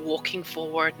kind of walking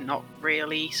forward, not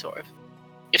really, sort of.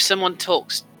 If someone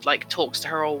talks to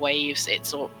her or waves, it's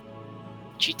sort of,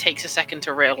 she takes a second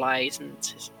to realize,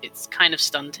 and it's kind of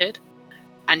stunted,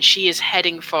 and she is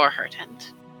heading for her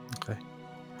tent. Okay.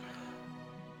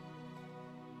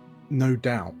 No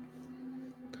doubt,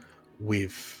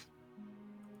 with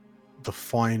the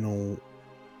final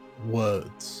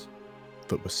words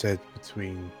that were said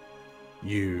between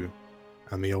you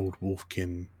and the old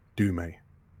wolfkin Dume,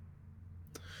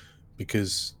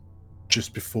 because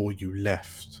just before you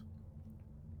left,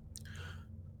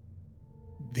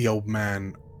 the old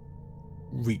man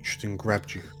reached and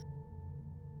grabbed you,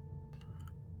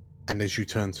 and as you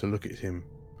turned to look at him,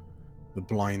 the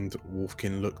blind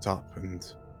wolfkin looked up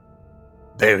and,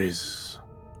 "There is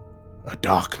a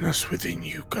darkness within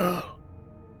you, girl.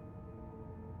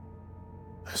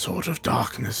 A sort of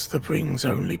darkness that brings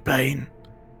only pain.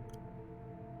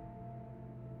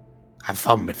 Have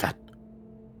fun with that,"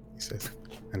 he said,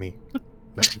 and he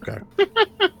let you go.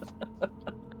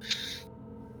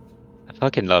 I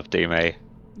fucking love Dume.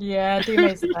 Yeah,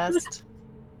 Dume's the best.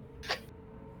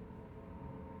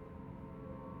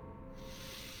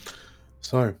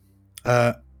 So,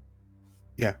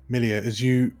 Milia, as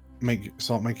you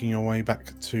start making your way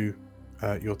back to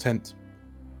your tent,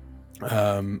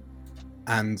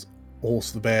 and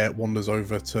Horse the bear wanders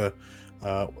over to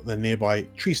the nearby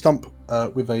tree stump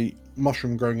with a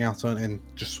mushroom growing out on it, and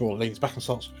just sort of leans back and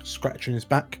starts scratching his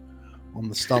back on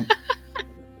the stump.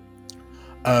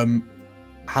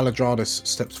 Haladradis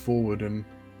steps forward and...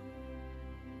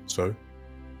 So,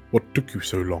 what took you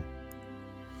so long?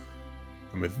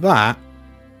 And with that,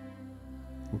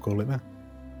 we'll call it that.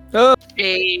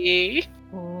 Hey.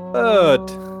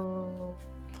 Bird.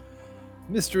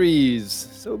 Mysteries.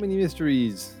 So many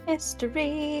mysteries.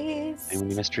 Mysteries. So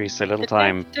many mysteries, so little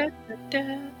time.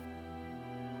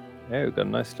 Yeah, we've got a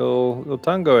nice little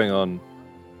time going on.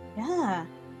 Yeah.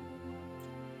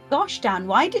 Gosh, Dan,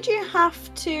 why did you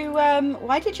have to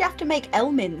make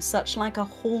Elmin such like a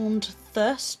horned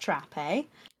thirst trap, eh?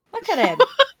 Look at him.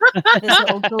 His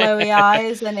little glowy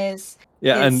eyes and his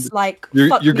And like you're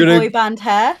fuck me gonna- boy band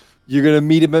hair. you're gonna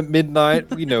meet him at midnight.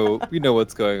 We know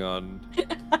what's going on.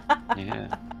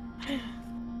 Yeah.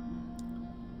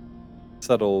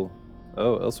 Subtle.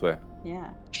 Oh, elsewhere. Yeah.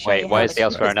 Wait, why is the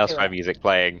Elsewhere Elsewhere and Elsewhere music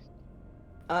playing?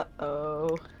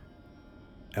 Uh-oh.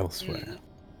 Elsewhere.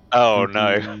 Oh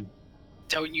no.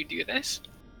 Don't you do this?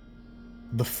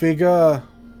 The figure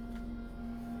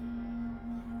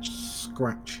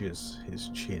scratches his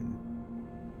chin.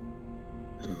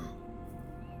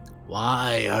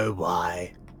 Why, oh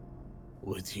why,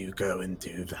 would you go and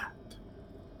do that?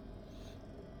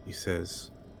 He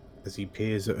says, as he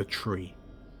peers at a tree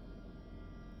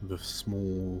with a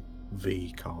small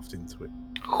V carved into it.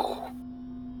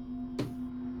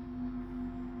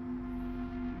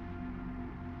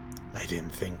 I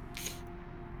didn't think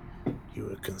you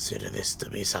would consider this to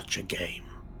be such a game.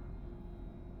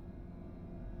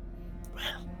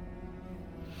 Well,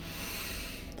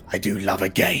 I do love a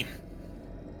game.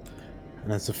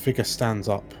 And as the figure stands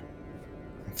up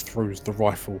and throws the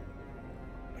rifle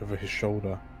over his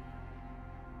shoulder,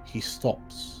 he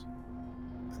stops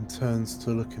and turns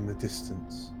to look in the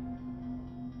distance.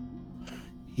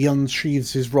 He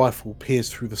unsheathes his rifle, peers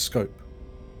through the scope,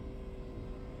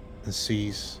 and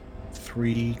sees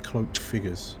 3 cloaked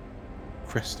figures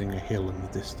cresting a hill in the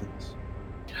distance.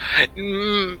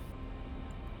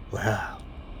 Well,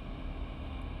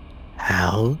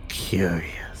 how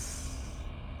curious.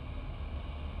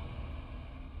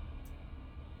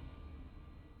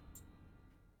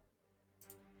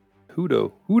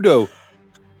 Hudo.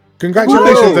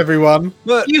 Congratulations, Whoa! everyone,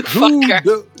 But You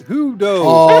fucker. Hudo.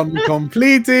 on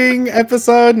completing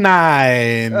episode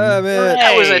 9. Damn it.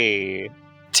 That was Hey!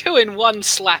 2-in-1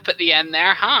 slap at the end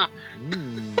there, huh?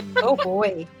 Oh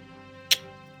boy.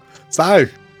 So,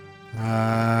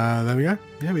 there we go.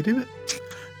 Yeah, we did it.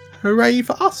 Hooray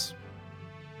for us.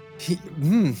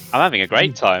 I'm having a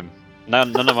great time.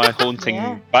 None of my haunting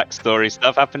Yeah. backstory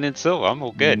stuff happening still. I'm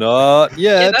all good. Not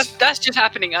Yeah, yet. that's just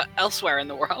happening elsewhere in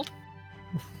the world.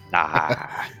 Nah.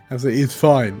 As it is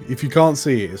fine. If you can't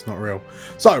see it, it's not real.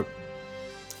 So,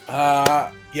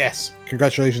 yes,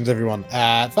 congratulations, everyone.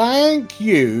 Thank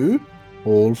you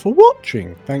all for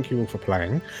watching. Thank you all for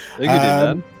playing. Thank you,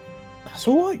 Dan. That's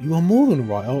all right. You are more than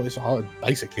right. I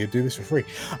basically do this for free.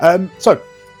 So,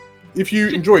 if you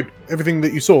enjoyed everything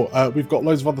that you saw, we've got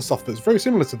loads of other stuff that's very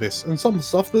similar to this, and some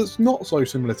stuff that's not so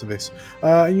similar to this.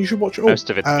 And you should watch it all. Most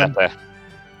of it's better.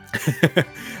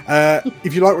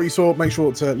 If you like what you saw, make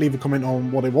sure to leave a comment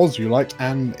on what it was you liked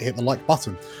and hit the like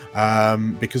button.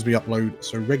 Because we upload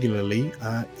so regularly,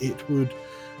 it would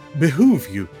behoove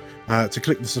you to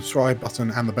click the subscribe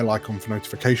button and the bell icon for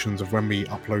notifications of when we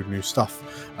upload new stuff.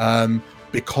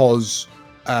 Because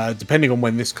depending on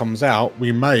when this comes out,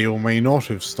 we may or may not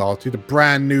have started a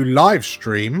brand new live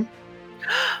stream.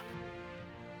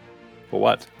 For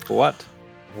what?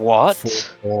 What?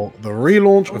 For the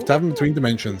relaunch of Tavern Between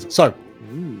Dimensions. So,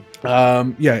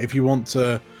 yeah, if you want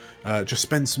to just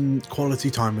spend some quality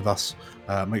time with us,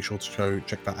 make sure to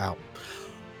check that out.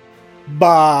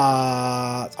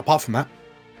 But apart from that,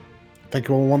 thank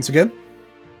you all once again.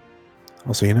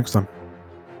 I'll see you next time.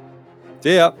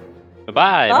 See ya.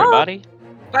 Bye-bye, everybody.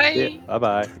 Bye.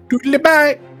 Bye-bye. Doodly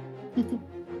bye.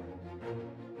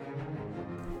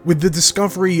 With the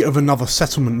discovery of another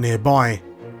settlement nearby,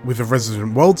 with a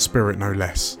resident world spirit no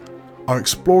less, our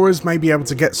explorers may be able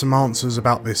to get some answers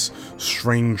about this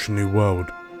strange new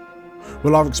world.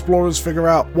 Will our explorers figure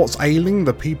out what's ailing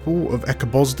the people of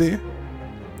Ekabosdir?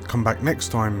 Come back next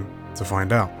time to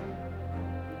find out.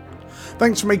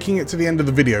 Thanks for making it to the end of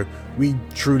the video, we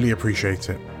truly appreciate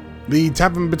it. The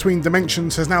Tavern Between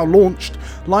Dimensions has now launched,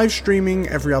 live streaming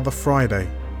every other Friday,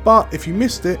 but if you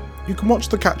missed it, you can watch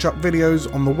the catch-up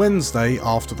videos on the Wednesday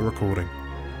after the recording.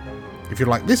 If you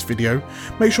like this video,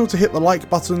 make sure to hit the like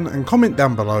button and comment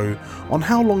down below on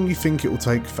how long you think it will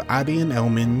take for Addy and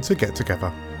Elmin to get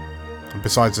together. And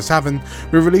besides the tavern,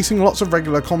 we're releasing lots of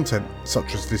regular content,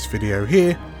 such as this video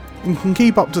here, and can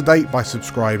keep up to date by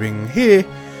subscribing here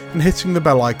and hitting the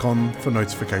bell icon for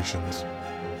notifications.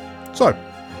 So,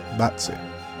 that's it.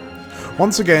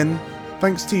 Once again,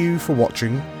 thanks to you for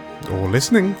watching, or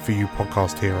listening for you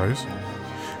podcast heroes,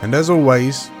 and as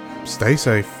always, stay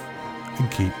safe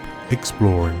and keep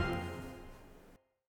exploring.